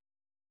comes up.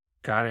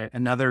 Got it.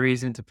 Another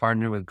reason to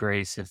partner with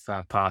Grace if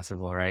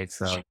possible, right?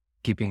 So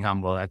keeping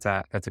humble, that's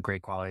a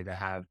great quality to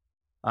have.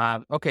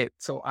 Okay,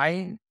 so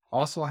I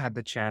also had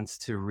the chance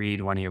to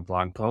read one of your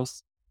blog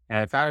posts, and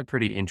I found it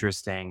pretty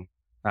interesting.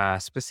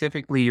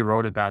 Specifically, you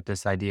wrote about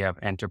this idea of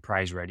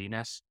enterprise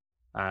readiness,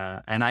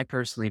 and I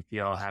personally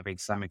feel, having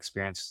some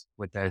experience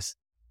with this,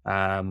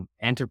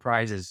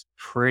 enterprise is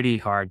pretty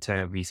hard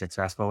to be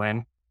successful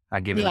in,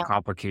 given the Yeah.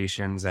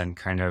 complications and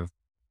kind of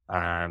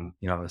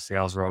the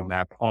sales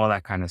roadmap, all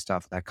that kind of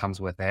stuff that comes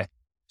with it.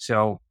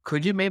 So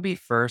could you maybe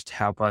first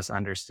help us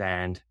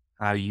understand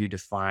how you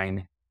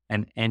define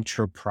an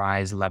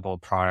enterprise level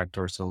product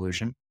or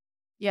solution?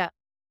 Yeah.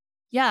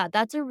 Yeah,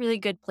 that's a really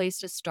good place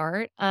to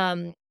start.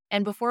 And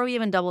before we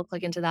even double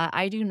click into that,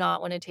 I do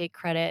not want to take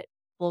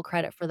full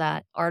credit for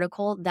that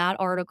article. That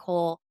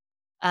article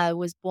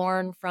was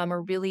born from a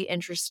really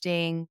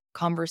interesting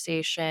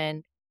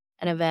conversation,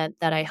 an event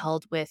that I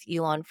held with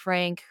Ilan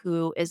Frank,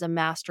 who is a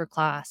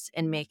masterclass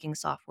in making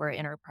software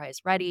enterprise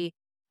ready.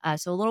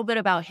 So a little bit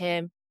about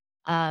him.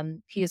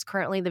 He is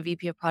currently the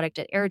VP of product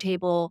at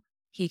Airtable.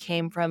 He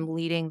came from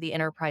leading the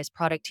enterprise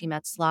product team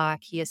at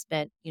Slack. He has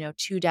spent,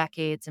 2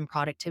 decades in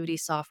productivity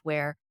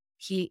software.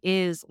 He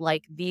is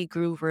like the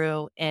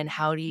guru in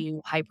how do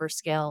you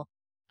hyperscale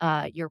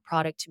your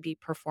product to be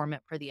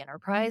performant for the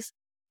enterprise.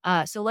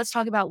 So let's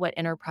talk about what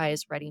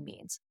enterprise ready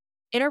means.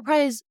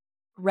 Enterprise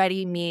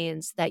ready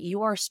means that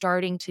you are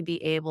starting to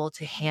be able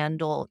to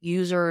handle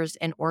users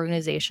and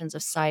organizations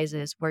of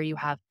sizes where you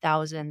have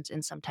thousands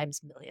and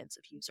sometimes millions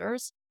of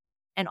users.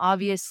 And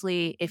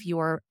obviously, if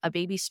you're a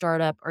baby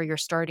startup or you're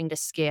starting to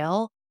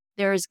scale,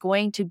 there is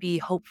going to be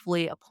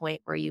hopefully a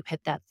point where you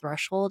hit that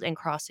threshold and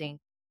crossing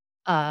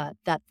that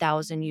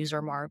 1,000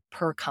 user mark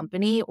per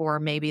company, or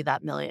maybe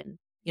that million,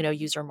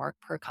 user mark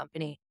per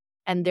company.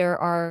 And there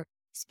are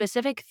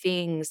specific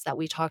things that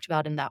we talked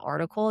about in that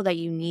article that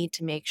you need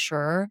to make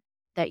sure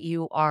that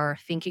you are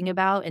thinking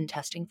about and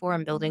testing for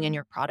and building in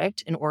your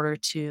product in order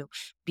to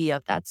be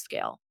of that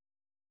scale.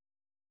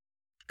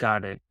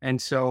 Got it.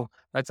 And so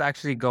let's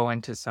actually go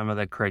into some of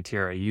the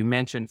criteria. You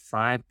mentioned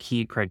five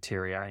key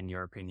criteria, in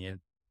your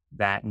opinion,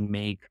 that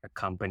make a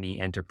company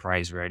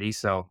enterprise ready.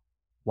 So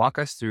walk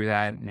us through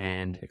that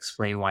and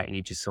explain why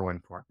each is so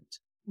important.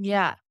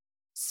 Yeah.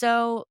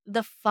 So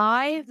the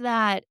five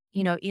that,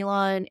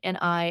 Elon and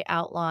I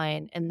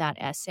outline in that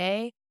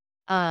essay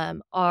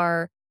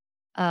are,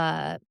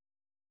 uh,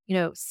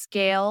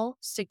 scale,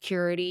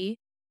 security,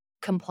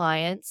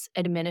 compliance,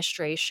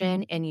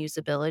 administration, and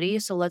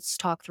usability. So let's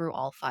talk through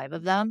all five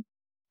of them.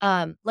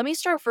 Let me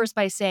start first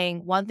by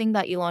saying one thing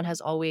that Elon has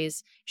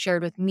always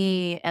shared with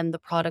me and the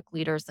product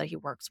leaders that he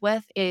works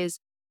with is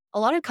a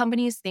lot of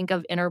companies think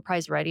of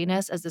enterprise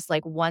readiness as this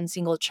like one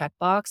single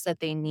checkbox that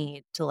they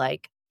need to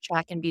like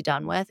track and be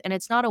done with. And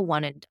it's not a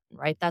one and done,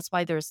 right? That's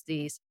why there's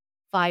these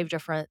five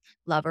different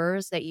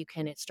levers that you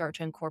can start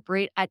to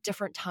incorporate at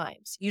different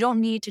times. You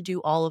don't need to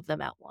do all of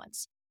them at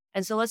once.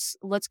 And so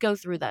let's go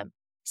through them.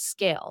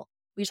 Scale.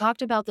 We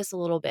talked about this a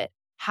little bit.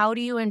 How do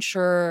you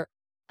ensure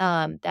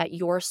that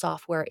your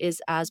software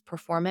is as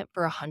performant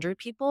for 100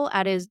 people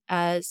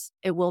as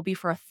it will be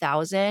for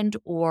 1,000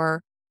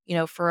 or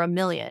for 1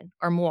 million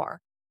or more?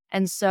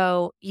 And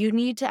so you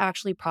need to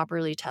actually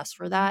properly test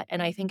for that.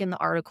 And I think in the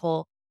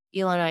article,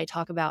 Elon and I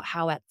talk about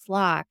how at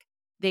Slack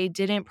they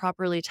didn't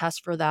properly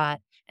test for that,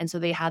 and so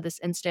they had this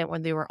incident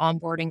when they were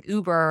onboarding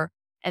Uber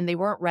and they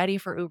weren't ready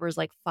for Uber's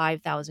like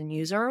 5,000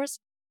 users.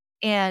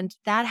 And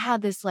that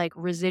had this like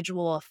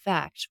residual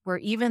effect where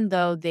even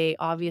though they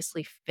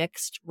obviously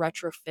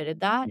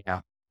retrofitted that,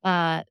 Yeah.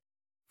 uh,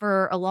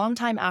 for a long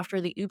time after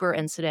the Uber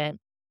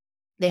incident,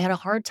 they had a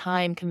hard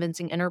time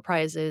convincing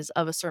enterprises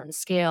of a certain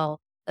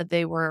scale that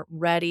they were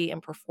ready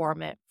and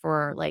performant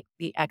for like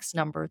the X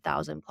number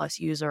thousand plus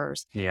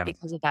users Yeah.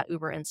 because of that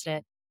Uber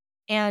incident.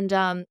 And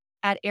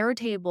at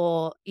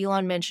Airtable,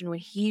 Elon mentioned when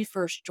he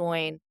first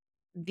joined,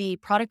 the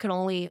product could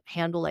only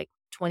handle like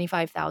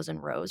 25,000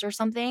 rows or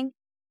something.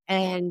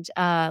 And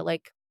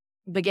like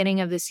beginning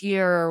of this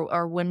year,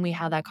 or when we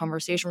had that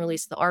conversation,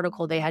 released the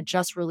article, they had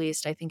just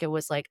released, I think it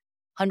was like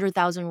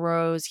 100,000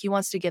 rows. He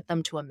wants to get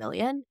them to 1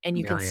 million, and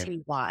you can Million.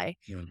 see why,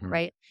 Mhm.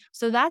 right?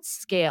 So that's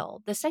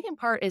scale. The second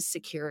part is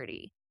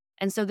security.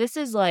 And so this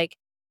is like,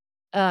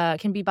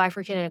 can be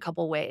bifurcated in a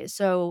couple ways.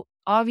 So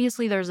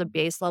obviously, there's a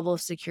base level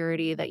of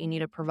security that you need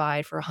to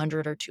provide for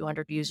 100 or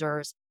 200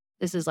 users.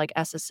 This is like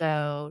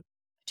SSO,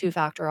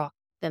 two-factor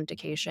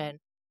authentication.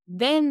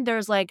 Then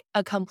there's like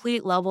a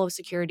complete level of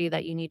security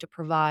that you need to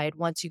provide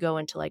once you go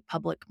into like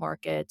public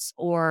markets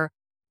or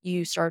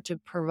you start to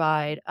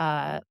provide,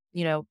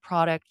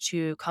 product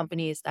to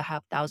companies that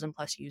have 1,000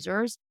 plus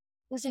users.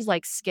 This is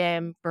like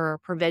SCIM for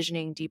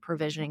provisioning,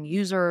 deprovisioning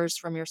users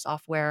from your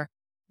software.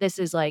 This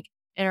is like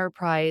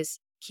enterprise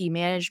key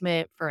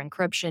management for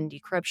encryption,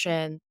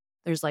 decryption.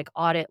 There's like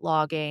audit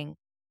logging.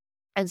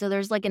 And so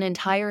there's like an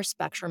entire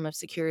spectrum of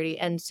security.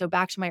 And so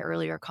back to my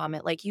earlier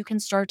comment, like you can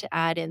start to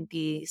add in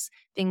these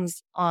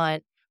things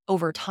on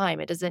over time.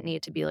 It doesn't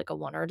need to be like a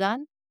one or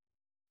done.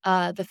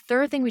 The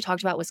third thing we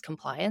talked about was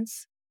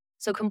compliance.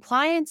 So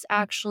compliance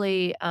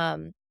actually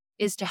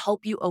is to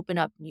help you open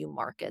up new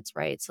markets,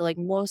 right? So like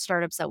most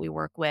startups that we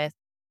work with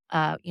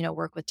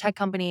tech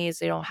companies.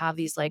 They don't have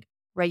these like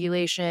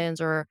regulations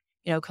or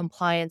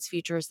compliance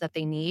features that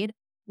they need.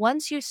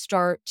 Once you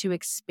start to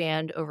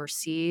expand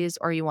overseas,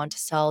 or you want to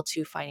sell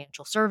to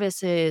financial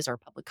services or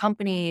public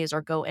companies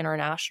or go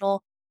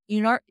international,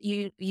 you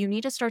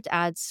need to start to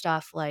add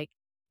stuff like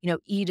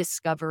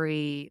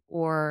e-discovery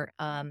or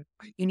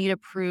you need to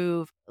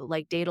prove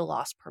like data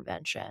loss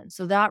prevention.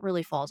 So that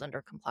really falls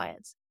under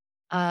compliance.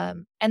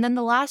 And then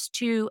the last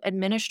two,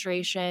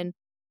 administration,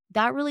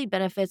 that really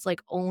benefits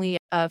like only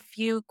a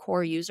few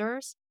core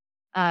users.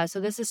 So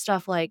this is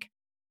stuff like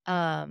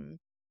um,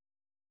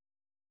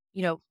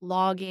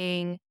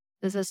 logging.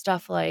 This is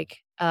stuff like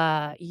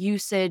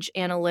usage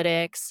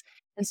analytics.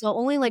 And so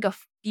only like a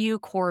few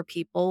core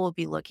people will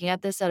be looking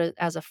at this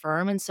as a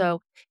firm. And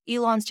so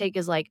Elon's take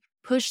is like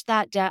push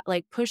that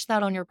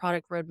on your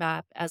product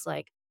roadmap as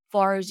like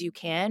far as you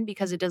can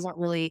because it doesn't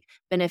really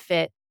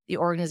benefit the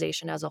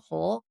organization as a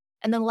whole.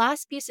 And the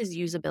last piece is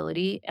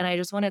usability. And I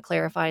just want to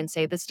clarify and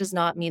say this does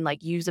not mean like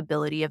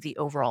usability of the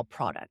overall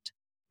product.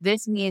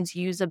 This means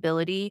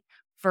usability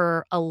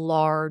for a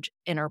large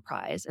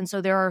enterprise. And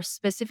so there are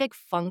specific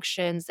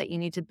functions that you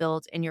need to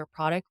build in your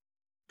product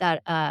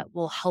that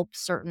will help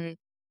certain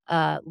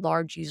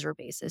large user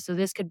bases. So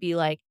this could be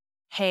like,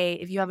 hey,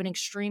 if you have an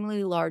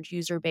extremely large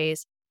user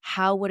base,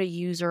 how would a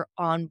user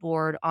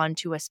onboard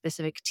onto a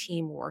specific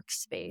team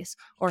workspace?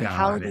 Or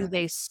how Got do it.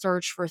 they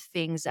search for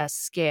things at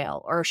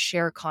scale or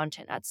share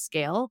content at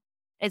scale?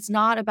 It's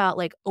not about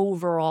like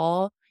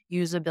overall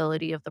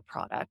usability of the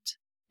product.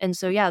 And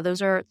so, yeah,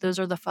 those are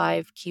the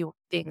 5 key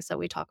things that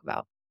we talk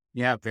about.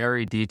 Yeah,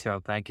 very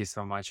detailed. Thank you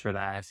so much for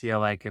that. I feel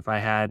like if I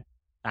had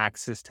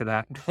access to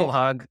that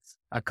blog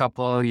a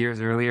couple of years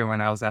earlier when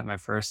I was at my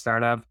first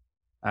startup,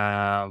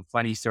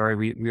 funny story,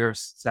 we were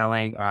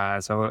selling,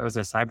 so it was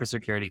a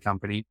cybersecurity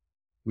company.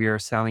 We were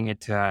selling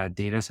it to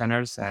data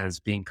centers as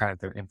being kind of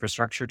their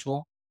infrastructure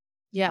tool.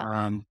 Yeah.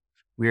 Um,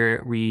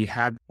 we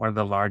had one of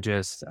the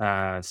largest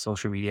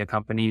social media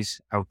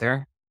companies out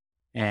there.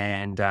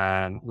 And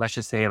let's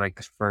just say like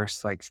the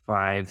first like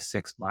 5,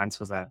 6 months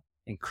was an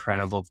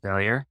incredible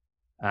failure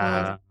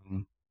Mm,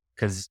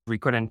 because we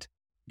couldn't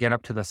get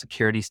up to the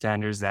security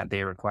standards that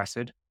they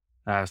requested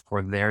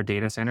for their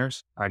data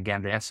centers.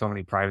 Again, they have so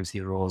many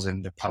privacy rules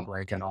in the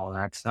public and all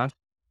that stuff.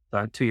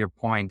 So to your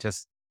point,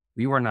 just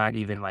we were not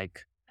even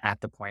like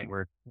at the point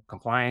where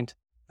compliant.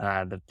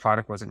 The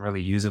product wasn't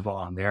really usable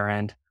on their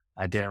end.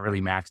 Didn't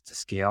really match the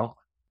scale.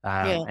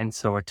 yeah. And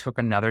so it took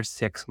another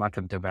 6 months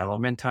of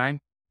development time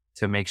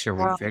to make sure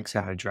we Wow. fix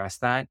and address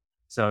that.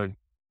 So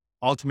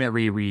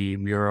ultimately we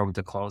were able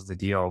to close the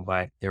deal,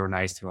 but they were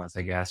nice to us,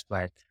 I guess.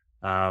 But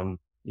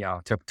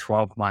it took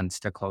 12 months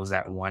to close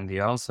that one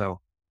deal.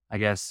 So I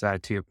guess to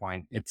your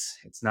point, it's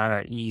not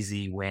an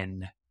easy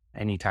win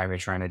anytime you're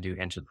trying to do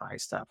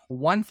enterprise stuff.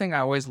 One thing I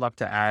always love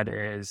to add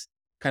is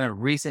kind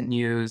of recent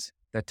news,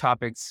 the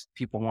topics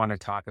people want to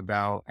talk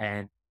about.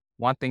 And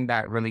one thing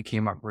that really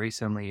came up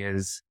recently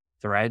is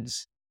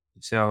threads.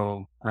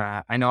 So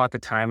I know at the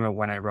time of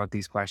when I wrote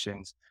these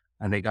questions,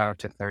 and they got up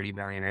to 30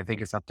 million. I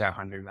think it's up to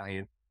 100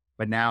 million.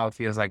 But now it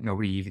feels like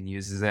nobody even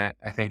uses it.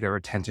 I think the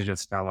retention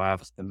just fell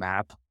off the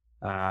map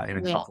in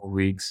a Yeah. couple of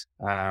weeks.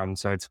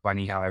 So it's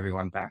funny how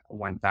everyone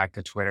went back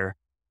to Twitter.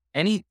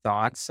 Any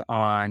thoughts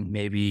on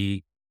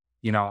maybe,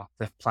 the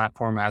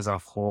platform as a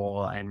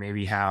whole and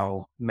maybe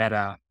how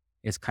Meta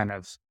is kind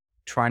of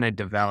trying to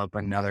develop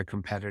another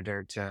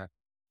competitor to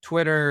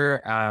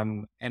Twitter,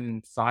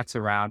 and thoughts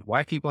around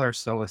why people are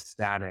so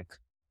ecstatic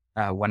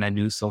when a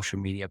new social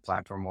media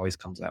platform always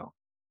comes out.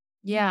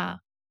 Yeah.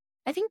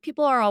 I think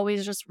people are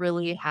always just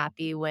really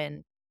happy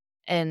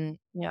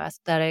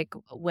aesthetic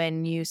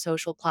when new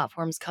social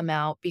platforms come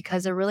out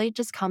because it really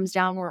just comes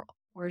down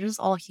we're just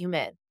all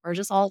human. We're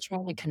just all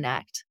trying to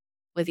connect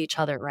with each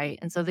other, right?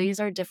 And so these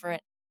are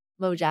different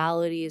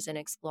modalities in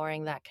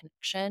exploring that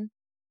connection.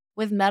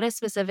 With Meta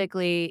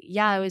specifically,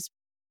 yeah, it was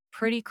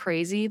pretty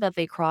crazy that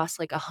they crossed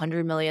like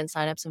 100 million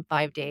signups in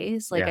 5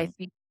 days. Like Yeah. I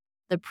think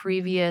the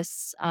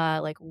previous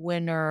like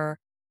winner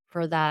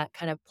for that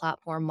kind of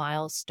platform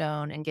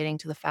milestone and getting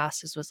to the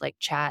fastest was like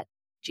Chat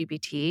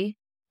GPT.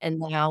 And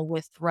now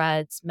with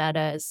Threads, Meta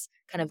has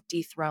kind of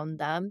dethroned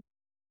them.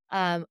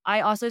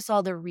 I also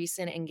saw the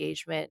recent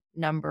engagement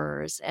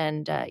numbers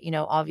and,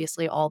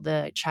 obviously all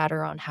the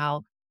chatter on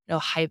how,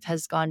 hype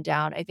has gone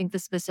down. I think the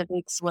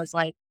specifics was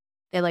like,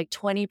 they like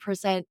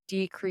 20%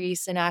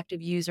 decrease in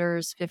active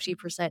users,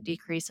 50%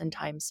 decrease in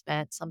time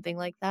spent, something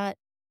like that.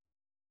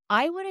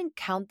 I wouldn't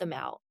count them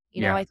out.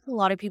 Yeah. I think a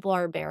lot of people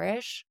are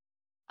bearish,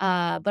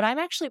 but I'm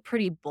actually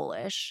pretty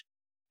bullish.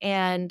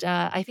 And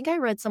I think I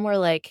read somewhere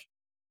like,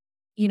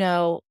 you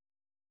know,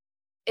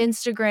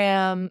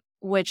 Instagram,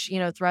 which,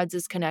 Threads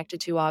is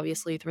connected to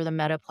obviously through the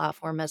Meta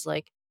platform, has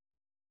like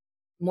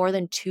more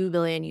than 2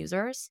 billion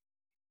users.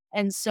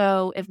 And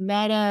so if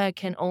Meta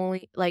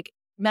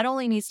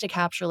only needs to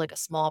capture like a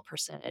small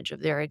percentage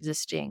of their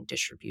existing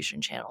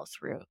distribution channel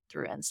through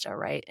Insta,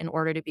 right? In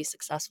order to be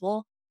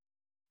successful.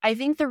 I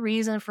think the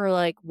reason for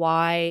like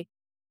why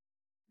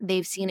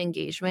they've seen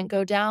engagement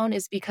go down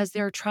is because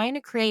they're trying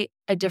to create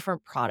a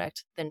different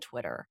product than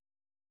Twitter.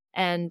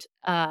 And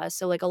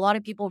so, like, a lot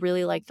of people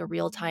really like the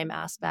real time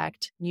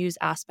aspect, news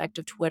aspect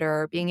of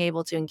Twitter, being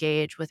able to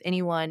engage with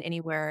anyone,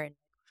 anywhere in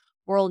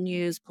world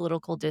news,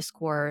 political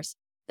discourse,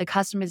 the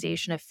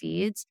customization of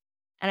feeds.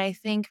 And I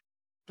think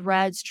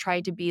Threads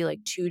tried to be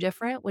like too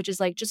different, which is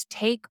like just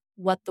take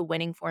what the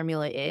winning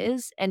formula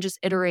is and just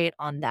iterate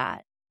on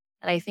that.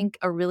 And I think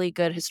a really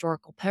good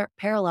historical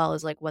parallel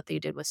is like what they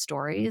did with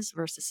stories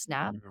versus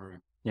Snap,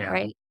 Mhm. Yeah.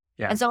 right?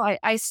 Yeah. And so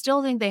I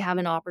still think they have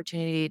an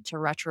opportunity to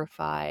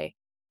retrofy,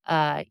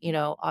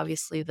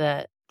 obviously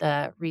the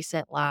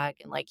recent lag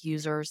in like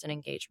users and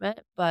engagement,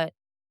 but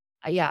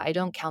yeah, I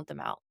don't count them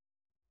out.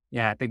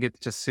 Yeah. I think it's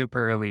just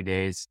super early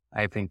days.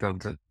 I think they'll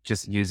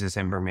just use this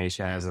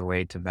information as a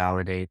way to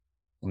validate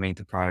and make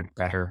the product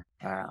better.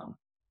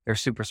 They're a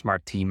super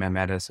smart team at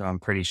Meta, so I'm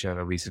pretty sure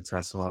they'll be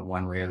successful at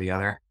one way or the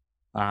other.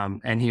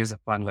 And here's a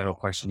fun little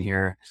question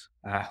here.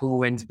 Who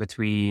wins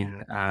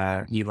between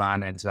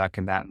Elon and Zuck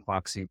in that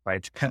boxing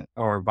fight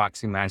or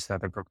boxing match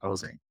that they're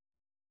proposing?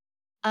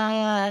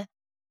 Uh,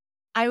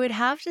 I would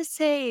have to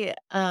say,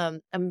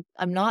 I'm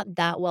not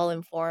that well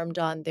informed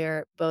on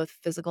their both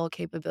physical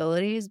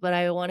capabilities, but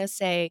I want to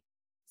say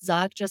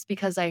Zach just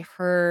because I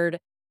heard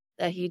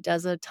that he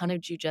does a ton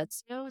of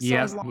jujitsu. So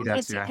Yeah, as long he does.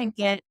 as he Yeah. can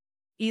get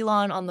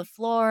Elon on the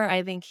floor,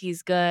 I think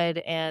he's good,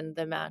 and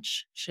the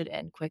match should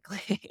end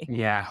quickly.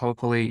 Yeah.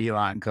 Hopefully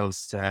Elon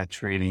goes to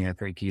training. I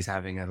think he's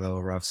having a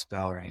little rough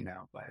spell right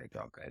now, but it's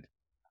all good.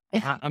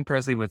 I'm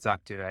personally with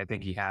Zuck too. I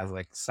think he has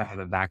like some of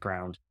the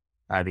background,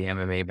 the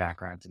MMA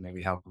background to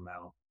maybe help him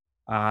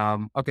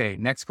out. Okay,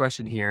 next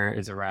question here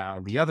is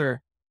around the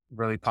other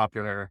really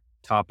popular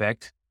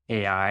topic,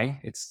 AI.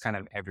 It's kind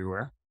of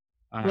everywhere.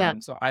 Yeah,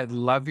 So I'd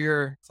love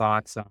your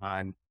thoughts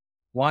on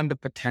one, the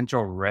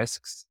potential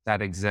risks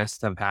that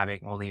exist of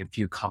having only a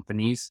few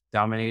companies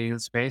dominating the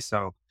space.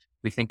 So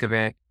we think of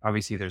it,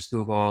 obviously there's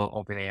Google,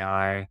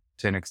 OpenAI,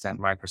 to an extent,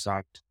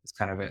 Microsoft is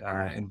kind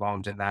of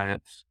involved in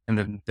that. And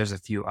then there's a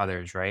few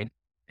others, right?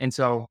 And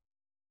so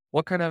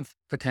what kind of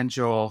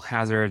potential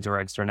hazards or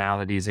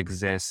externalities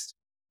exist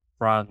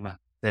from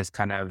this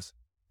kind of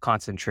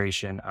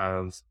concentration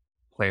of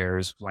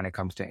players when it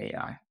comes to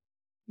AI?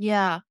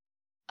 yeah.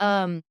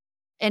 Um,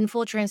 in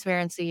full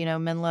transparency,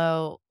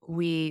 Menlo,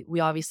 we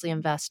obviously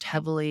invest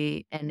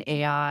heavily in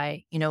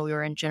AI. We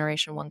were in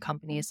generation one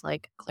companies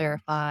like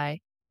Clarify,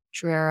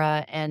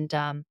 Trera, and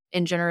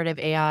in generative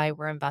AI,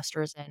 we're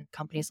investors in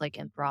companies like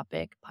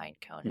Anthropic,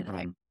 Pinecone, and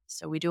Hype. Mhm.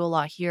 So we do a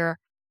lot here.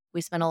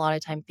 We spend a lot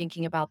of time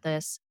thinking about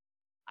this.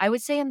 I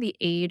would say in the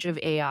age of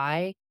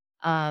AI,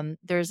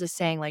 there's a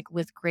saying like,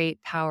 with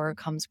great power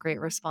comes great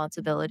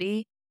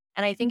responsibility.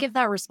 And I think if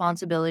that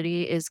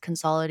responsibility is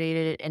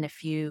consolidated in a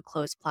few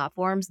closed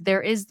platforms,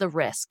 there is the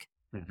risk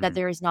that Mhm.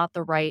 there is not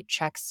the right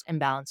checks and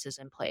balances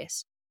in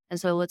place. And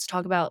so let's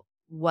talk about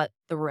what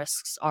the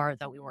risks are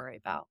that we worry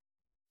about.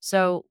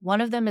 So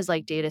one of them is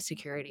like data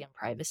security and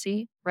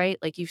privacy, right?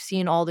 Like you've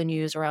seen all the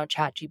news around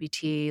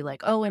ChatGPT,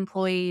 like, oh,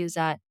 employees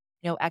at,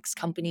 X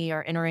company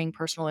are entering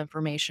personal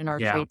information or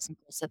Yeah. trade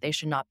secrets that they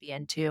should not be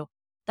into.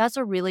 That's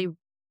a really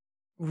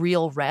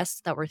real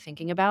risk that we're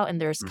thinking about.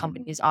 And there's Mhm.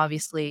 companies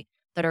obviously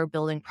that are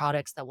building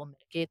products that will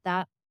mitigate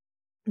that.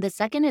 The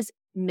second is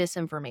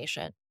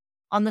misinformation.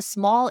 On the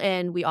small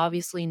end, we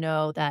obviously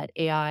know that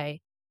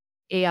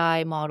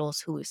AI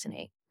models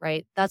hallucinate,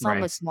 right? That's on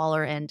the Right.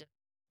 smaller end,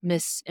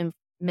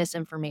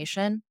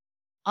 misinformation.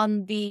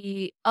 On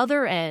the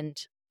other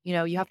end,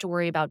 you have to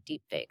worry about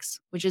deep fakes,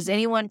 which is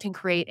anyone can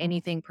create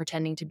anything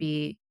pretending to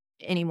be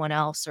anyone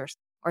else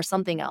or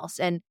something else.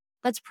 And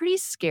that's pretty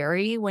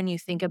scary when you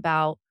think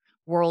about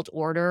world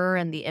order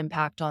and the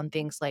impact on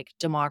things like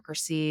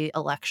democracy,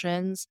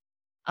 elections.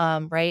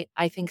 Right?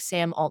 I think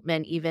Sam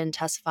Altman even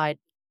testified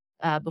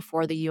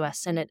before the U.S.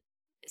 Senate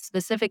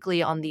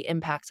specifically on the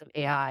impacts of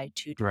AI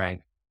to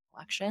Right.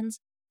 elections.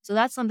 So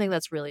that's something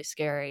that's really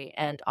scary.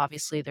 And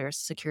obviously, there's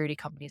security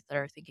companies that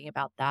are thinking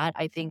about that.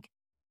 I think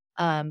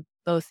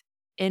both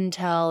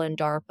Intel and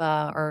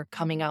DARPA are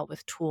coming out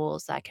with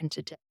tools that can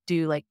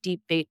do like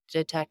deep fake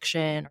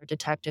detection or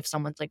detect if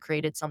someone's like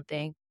created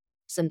something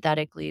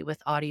synthetically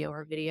with audio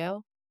or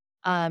video.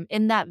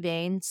 In that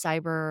vein,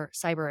 cyber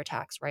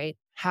attacks, right?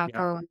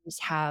 Yeah. Hackers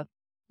have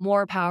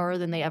more power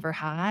than they ever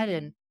had,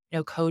 and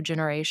code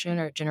generation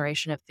or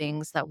generation of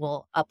things that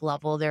will up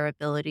level their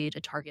ability to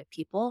target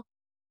people.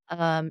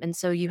 And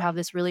so you have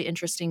this really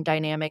interesting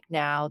dynamic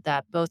now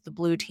that both the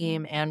blue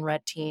team and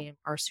red team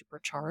are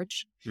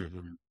supercharged.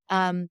 Mhm.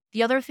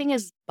 The other thing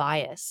is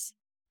bias.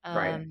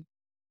 Right. Um,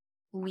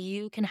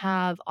 you can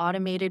have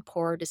automated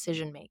poor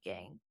decision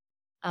making.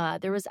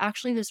 There was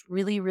actually this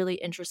really, really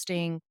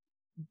interesting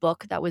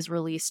book that was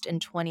released in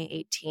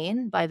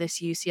 2018 by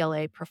this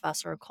UCLA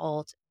professor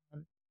called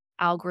um,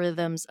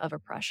 Algorithms of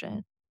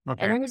Oppression.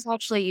 And Okay. it was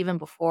actually even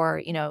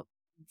before,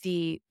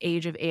 the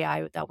age of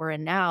AI that we're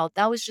in now,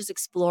 that was just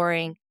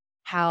exploring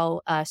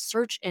how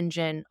search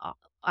engine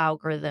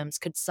algorithms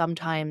could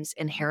sometimes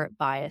inherit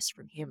bias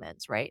from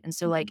humans, right? And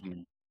so, like,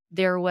 Mhm.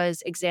 there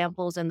was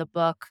examples in the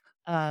book,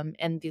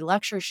 and the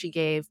lecture she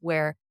gave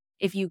where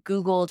if you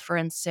Googled, for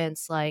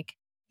instance, like,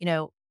 you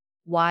know,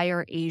 why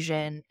are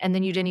Asian, and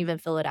then you didn't even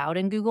fill it out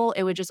in Google,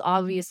 it would just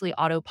obviously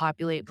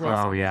auto-populate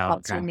with Oh, yeah.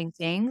 Okay. outstanding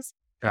things.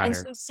 Got And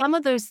it. so some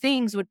of those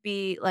things would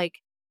be like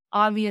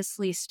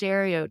obviously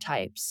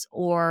stereotypes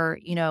or,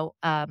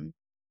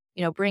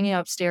 bringing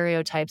up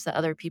stereotypes that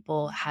other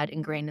people had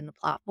ingrained in the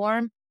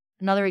platform.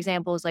 Another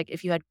example is like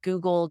if you had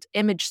Googled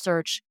image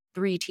search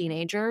three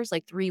teenagers,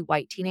 like three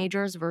white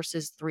teenagers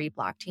versus three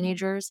black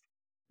teenagers,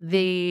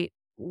 the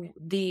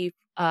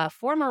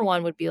former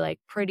one would be like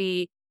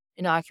pretty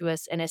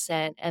innocuous,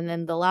 innocent, and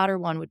then the latter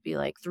one would be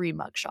like three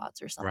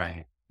mugshots or something.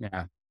 Right.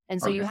 Yeah.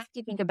 And so you Okay. have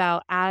to think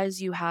about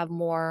as you have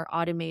more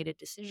automated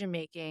decision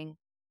making,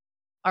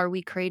 are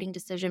we creating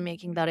decision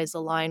making that is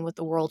aligned with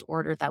the world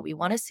order that we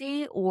want to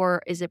see,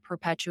 or is it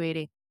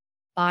perpetuating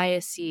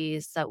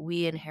biases that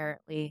we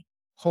inherently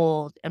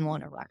hold and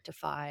want to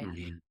rectify?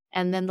 Mhm.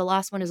 And then the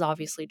last one is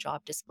obviously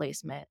job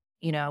displacement.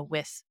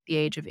 With the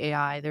age of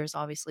AI, there's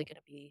obviously going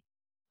to be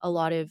a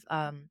lot of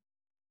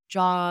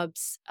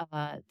jobs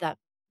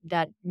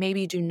that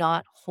maybe do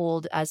not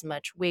hold as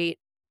much weight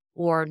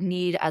or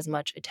need as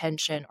much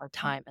attention or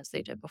time as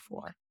they did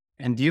before.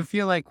 And do you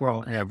feel like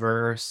we'll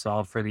ever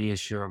solve for the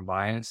issue of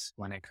bias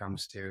when it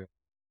comes to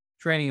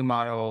training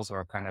models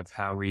or kind of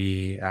how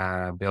we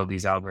build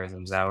these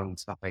algorithms out and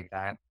stuff like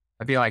that?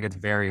 I feel like it's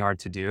very hard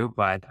to do,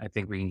 but I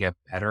think we can get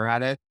better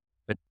at it.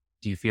 But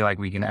do you feel like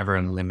we can ever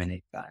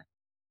eliminate that?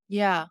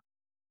 Yeah.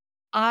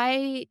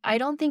 I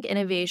don't think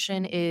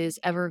innovation is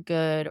ever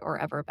good or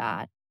ever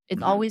bad.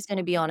 It's Mhm. always going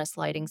to be on a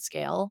sliding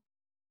scale.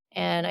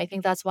 And I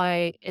think that's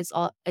why it's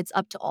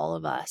up to all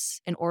of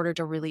us in order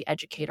to really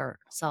educate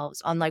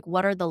ourselves on like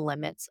what are the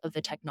limits of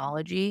the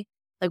technology?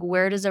 Like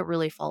where does it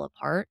really fall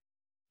apart?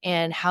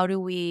 And how do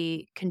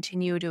we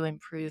continue to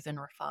improve and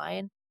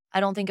refine?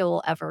 I don't think it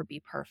will ever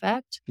be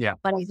perfect, Yeah.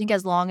 but I think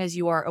as long as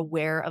you are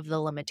aware of the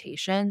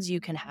limitations,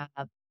 you can have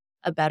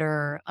a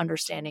better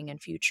understanding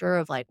and future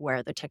of like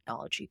where the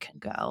technology can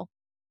go.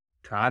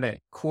 Got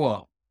it.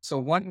 Cool. So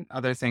one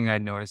other thing I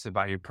noticed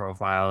about your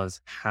profile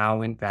is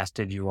how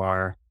invested you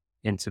are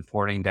in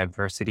supporting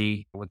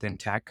diversity within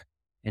tech.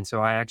 And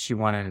so I actually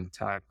wanted to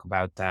talk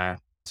about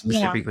that.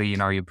 Yeah. Specifically,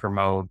 you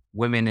promote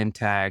women in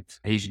tech,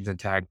 Asians in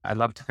tech. I'd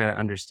love to kind of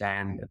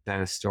understand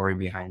the story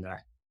behind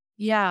that.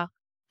 Yeah.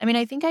 I mean,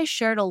 I think I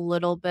shared a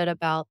little bit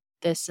about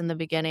this in the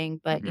beginning,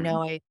 but Mhm.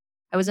 I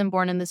wasn't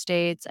born in the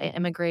States. I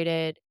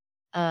immigrated.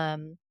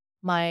 Um,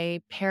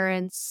 my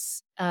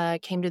parents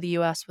came to the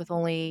US with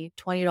only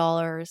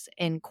 $20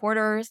 in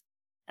quarters.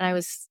 And I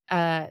was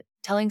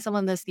telling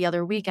someone this the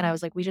other week, and I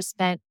was like, we just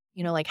spent,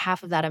 like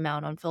half of that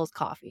amount on Phil's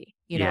coffee.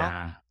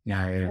 Yeah.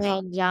 Yeah. It is.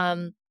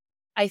 And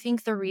I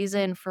think the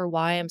reason for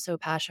why I'm so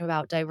passionate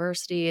about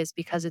diversity is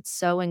because it's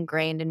so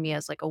ingrained in me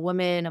as like a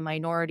woman, a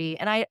minority.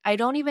 And I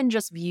don't even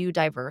just view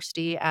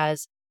diversity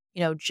as,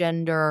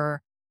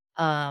 gender,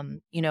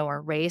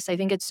 or race. I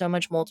think it's so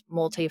much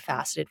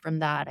multifaceted from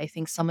that. I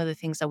think some of the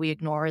things that we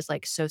ignore is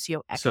like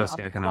socioeconomic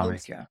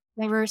Socioeconomic. Yeah.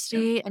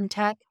 diversity and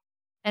tech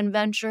and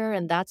venture.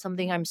 And that's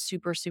something I'm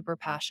super, super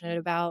passionate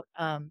about.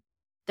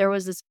 There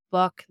was this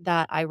book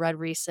that I read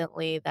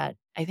recently that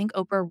I think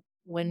Oprah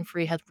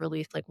Winfrey had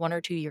released like 1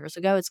 or 2 years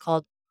ago. It's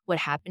called What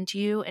Happened to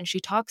You, and she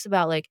talks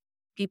about, like,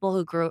 people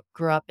who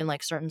grew up in,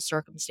 like, certain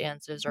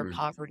circumstances or Mhm.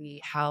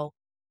 poverty, how,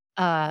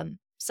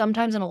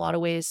 sometimes in a lot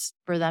of ways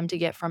for them to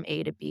get from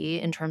A to B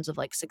in terms of,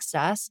 like,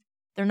 success,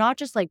 they're not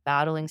just, like,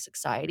 battling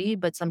society,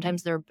 but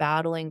sometimes they're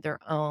battling their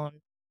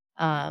own,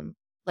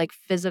 like,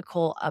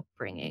 physical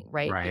upbringing,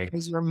 right? Right.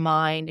 Because your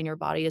mind and your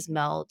body is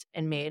melt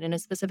and made in a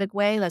specific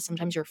way that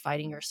sometimes you're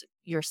fighting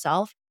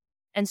yourself.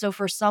 And so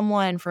for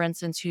someone, for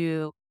instance,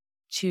 who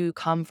to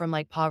come from,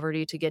 like,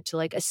 poverty to get to,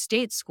 like, a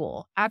state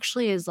school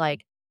actually is,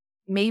 like,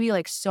 maybe,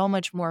 like, so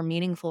much more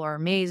meaningful or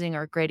amazing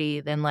or gritty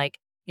than, like,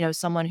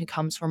 someone who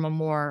comes from a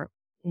more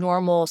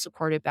normal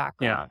supported Yeah.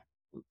 background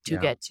to Yeah.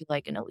 get to,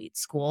 like, an elite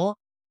school.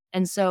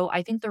 And so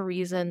I think the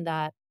reason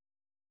that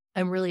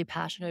I'm really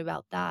passionate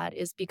about that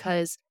is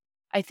because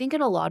I think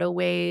in a lot of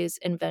ways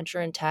in venture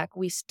and tech,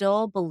 we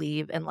still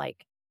believe in,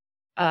 like,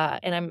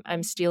 and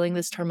I'm stealing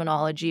this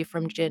terminology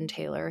from Jen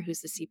Taylor,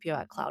 who's the CPO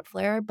at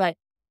Cloudflare, but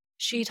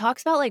she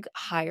talks about, like,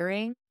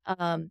 hiring,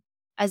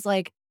 as,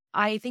 like,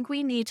 I think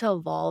we need to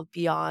evolve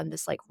beyond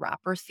this, like,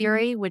 wrapper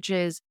theory, which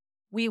is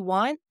we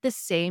want the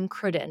same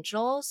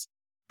credentials,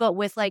 but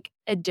with, like,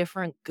 a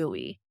different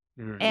GUI.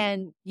 Mhm.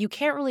 And you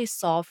can't really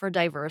solve for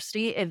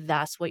diversity if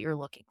that's what you're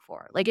looking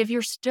for. Like, if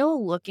you're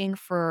still looking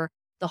for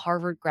the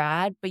Harvard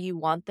grad, but you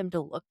want them to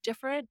look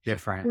different,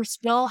 Different. you're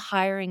still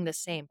hiring the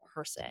same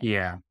person.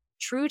 Yeah.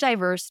 True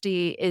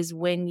diversity is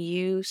when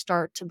you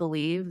start to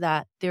believe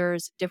that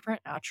there's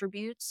different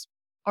attributes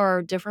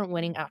our different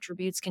winning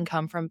attributes can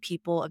come from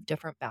people of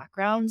different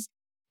backgrounds.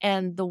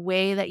 And the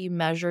way that you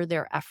measure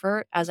their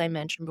effort, as I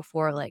mentioned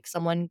before, like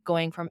someone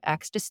going from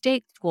X to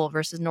state school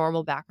versus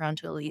normal background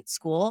to elite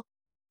school,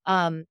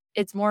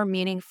 it's more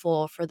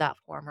meaningful for that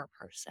former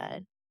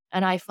person.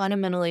 And I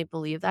fundamentally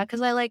believe that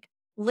because I like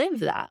live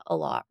that a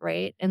lot,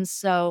 right? And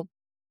so,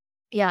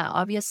 yeah,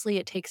 obviously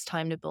it takes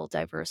time to build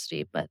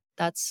diversity, but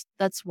that's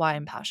why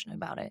I'm passionate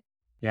about it.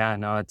 Yeah,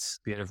 no, it's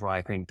beautiful.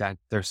 I think that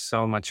there's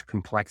so much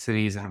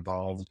complexities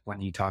involved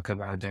when you talk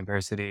about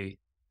diversity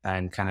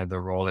and kind of the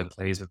role it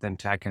plays within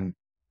tech. And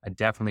I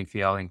definitely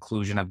feel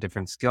inclusion of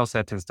different skill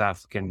sets and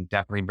stuff can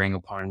definitely bring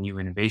upon new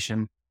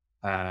innovation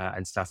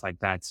and stuff like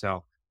that.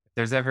 So if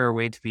there's ever a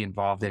way to be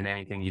involved in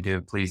anything you do,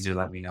 please do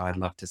let me know. I'd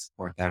love to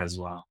support that as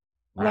well.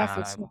 Yeah,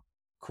 for sure.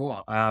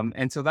 Cool.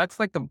 And so that's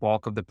like the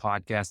bulk of the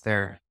podcast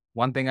there.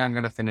 One thing I'm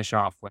going to finish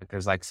off with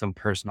is like some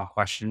personal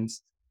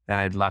questions that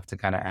I'd love to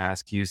kind of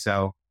ask you.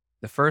 So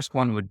the first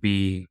one would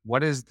be,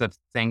 what is the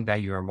thing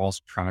that you are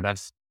most proud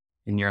of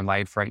in your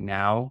life right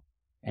now?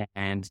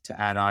 And to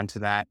add on to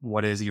that,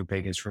 what is your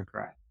biggest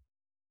regret?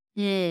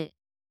 Yeah.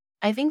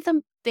 I think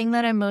the thing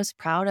that I'm most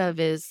proud of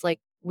is like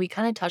we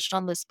kind of touched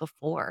on this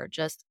before,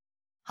 just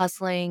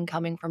hustling,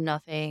 coming from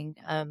nothing.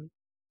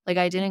 Like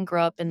I didn't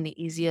grow up in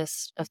the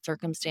easiest of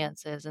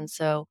circumstances. And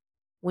so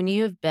when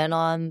you've been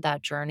on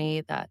that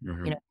journey that,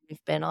 Hmm.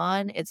 you've been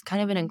on, it's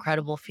kind of an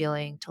incredible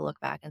feeling to look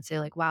back and say,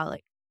 like, wow,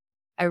 like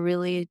I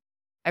really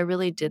I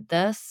really did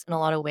this in a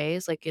lot of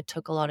ways. Like it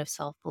took a lot of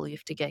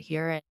self-belief to get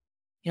here. And,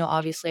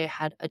 obviously I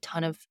had a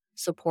ton of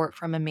support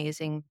from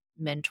amazing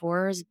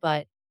mentors,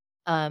 but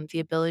the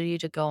ability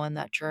to go on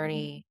that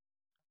journey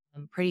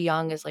pretty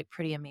young is like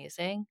pretty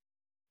amazing.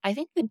 I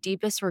think the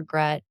deepest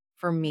regret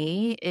for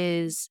me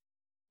is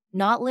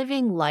not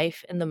living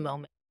life in the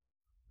moment.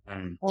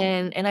 Mm,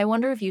 And I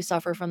wonder if you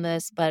suffer from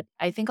this, but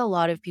I think a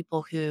lot of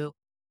people who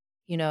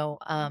you know,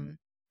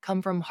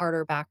 come from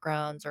harder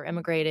backgrounds or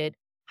immigrated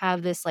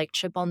have this like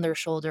chip on their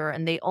shoulder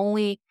and they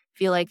only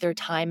feel like their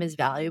time is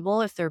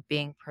valuable if they're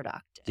being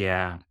productive.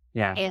 yeah.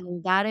 Yeah.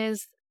 And that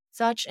is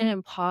such an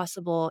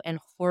impossible and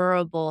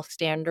horrible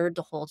standard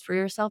to hold for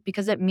yourself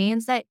because it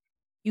means that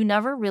you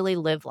never really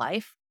live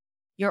life.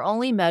 You're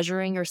only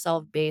measuring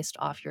yourself based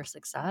off your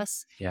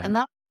success. Yeah. And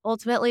that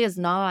ultimately that's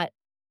not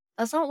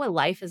what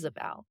life is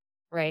about,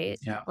 right?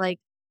 Yeah. Like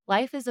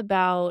life is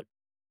about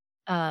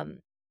um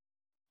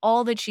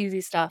all the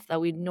cheesy stuff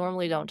that we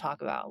normally don't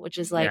talk about, which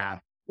is like Yeah.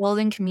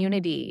 building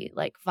community,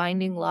 like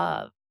finding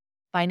love,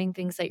 finding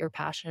things that you're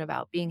passionate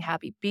about, being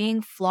happy,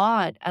 being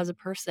flawed as a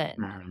person,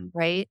 Mhm.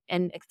 right?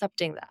 And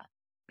accepting that.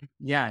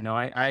 Yeah, no,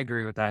 I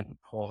agree with that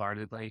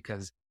wholeheartedly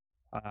because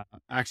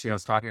actually I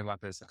was talking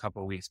about this a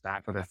couple of weeks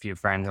back with a few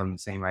friends on the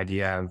same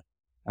idea of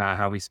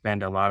how we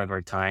spend a lot of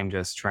our time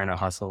just trying to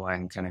hustle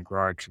and kind of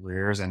grow our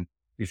careers, and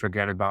we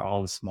forget about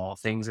all the small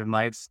things in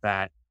life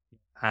that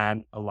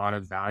add a lot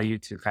of value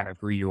to kind of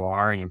who you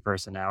are and your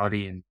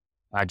personality and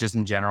just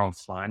in general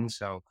fun.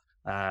 So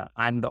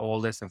I'm the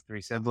oldest of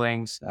three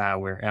siblings.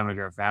 We're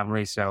immigrant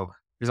family, so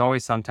there's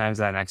always sometimes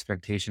that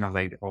expectation of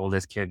like the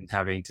oldest kid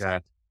having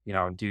to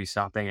do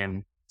something.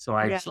 And so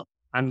Yeah.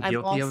 I'm I'm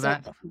guilty of also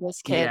that.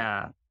 this kid.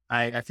 Yeah.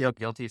 I feel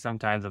guilty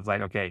sometimes of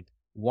like, okay,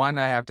 one,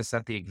 I have to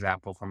set the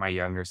example for my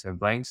younger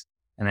siblings.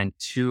 And then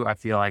two, I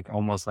feel like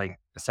almost like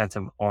a sense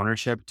of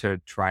ownership to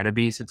try to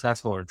be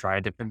successful or try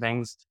different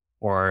things.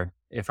 Or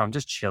if I'm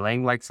just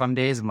chilling, like some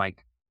days I'm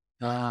like,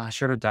 I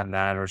should have done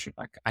that, or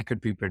like I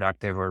could be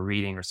productive or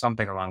reading or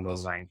something along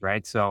those lines.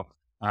 Right. So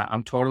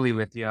I'm totally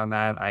with you on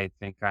that. I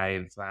think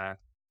I've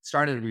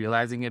started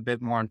realizing a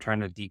bit more. I'm trying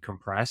to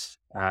decompress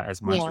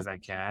as much Yeah. as I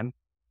can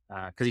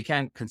because you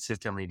can't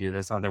consistently do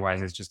this.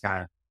 Otherwise, it's just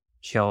kind of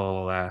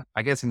kill.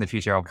 I guess in the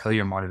future, I'll kill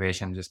your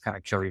motivation, just kind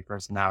of kill your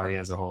personality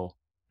as a whole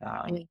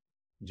Yeah. in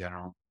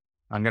general.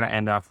 I'm going to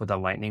end off with a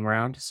lightning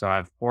round. So I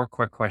have four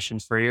quick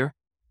questions for you.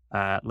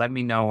 Let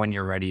me know when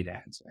you're ready to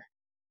answer.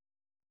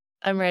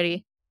 I'm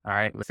ready. All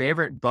right.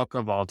 Favorite book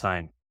of all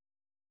time?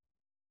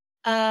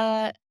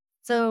 Uh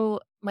so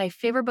my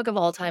favorite book of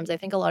all times, I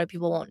think a lot of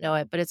people won't know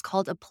it, but it's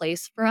called A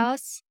Place for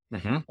Us.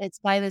 Hmm. It's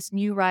by this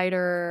new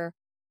writer.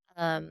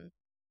 Um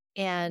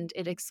and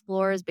it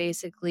explores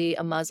basically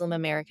a Muslim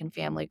American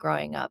family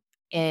growing up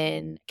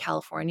in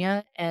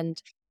California.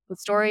 And the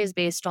story is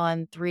based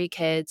on three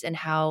kids and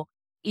how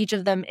each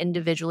of them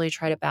individually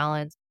try to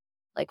balance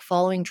like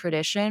following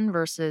tradition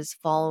versus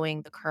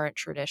following the current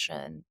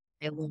tradition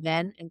they live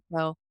in. And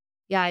so,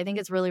 yeah, I think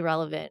it's really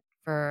relevant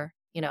for,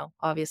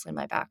 obviously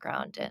my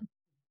background and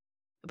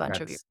a bunch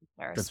of your That's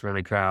listeners. that's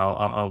really cool.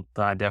 I'll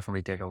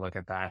definitely take a look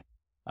at that.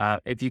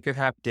 If you could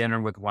have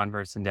dinner with one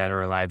person, dead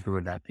or alive, who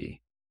would that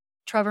be?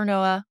 Trevor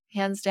Noah,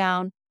 hands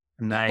down.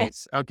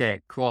 Nice.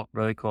 Okay. Cool.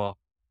 Really cool.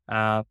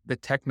 The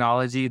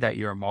technology that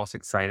you're most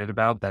excited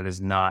about that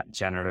is not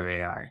generative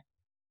AI.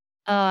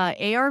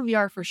 AR,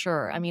 VR for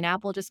sure. I mean,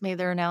 Apple just made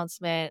their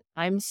announcement.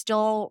 I'm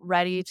still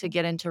ready to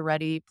get into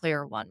Ready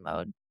Player One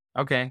mode.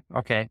 Okay.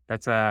 Okay.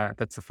 That's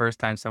the first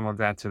time someone's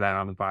answered that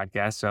on the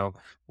podcast. So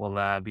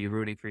we'll be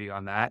rooting for you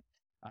on that.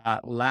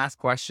 Last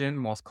question,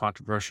 most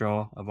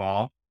controversial of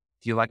all.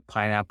 Do you like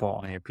pineapple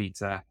on your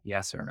pizza?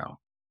 Yes or no?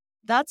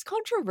 That's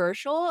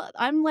controversial.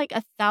 I'm like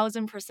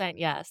 1,000%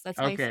 yes. That's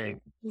my Okay.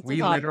 favorite pizza We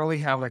topping. literally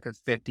have like a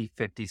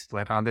 50-50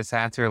 split on this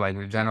answer. Like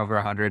we've done over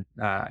 100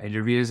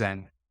 interviews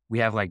and we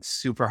have like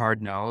super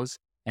hard no's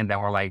and then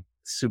we're like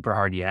super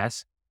hard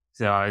yes.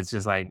 So it's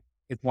just like,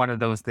 it's one of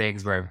those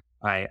things where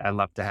I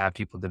love to have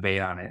people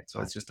debate on it.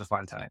 So it's just a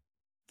fun time.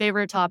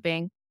 Favorite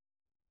topping?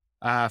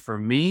 For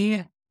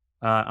me,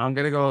 I'm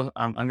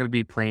going to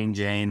be plain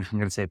Jane. I'm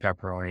going to say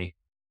pepperoni.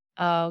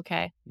 Oh,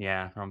 okay.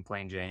 Yeah, I'm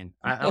plain Jane.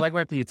 I like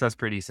my pizza's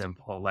pretty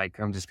simple. Like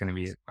I'm just going to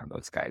be one of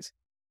those guys.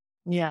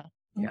 Yeah.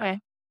 Yeah. Okay.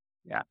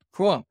 Yeah.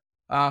 Cool.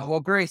 Well,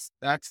 Grace,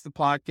 that's the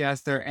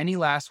podcast. There any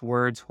last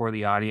words for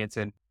the audience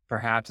and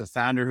perhaps a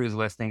founder who's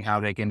listening, how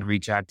they can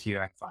reach out to you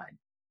and find?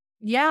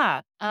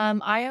 Yeah.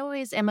 I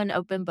always am an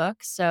open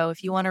book. So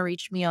if you want to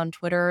reach me on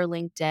Twitter,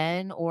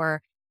 LinkedIn,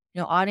 or,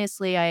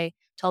 honestly, I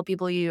tell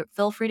people you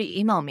feel free to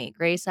email me,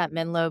 grace at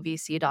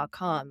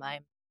menlovc.com.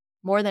 I'm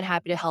more than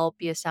happy to help,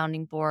 be a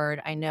sounding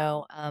board. I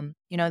know,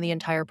 the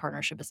entire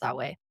partnership is that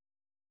way.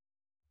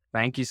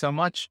 Thank you so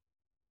much.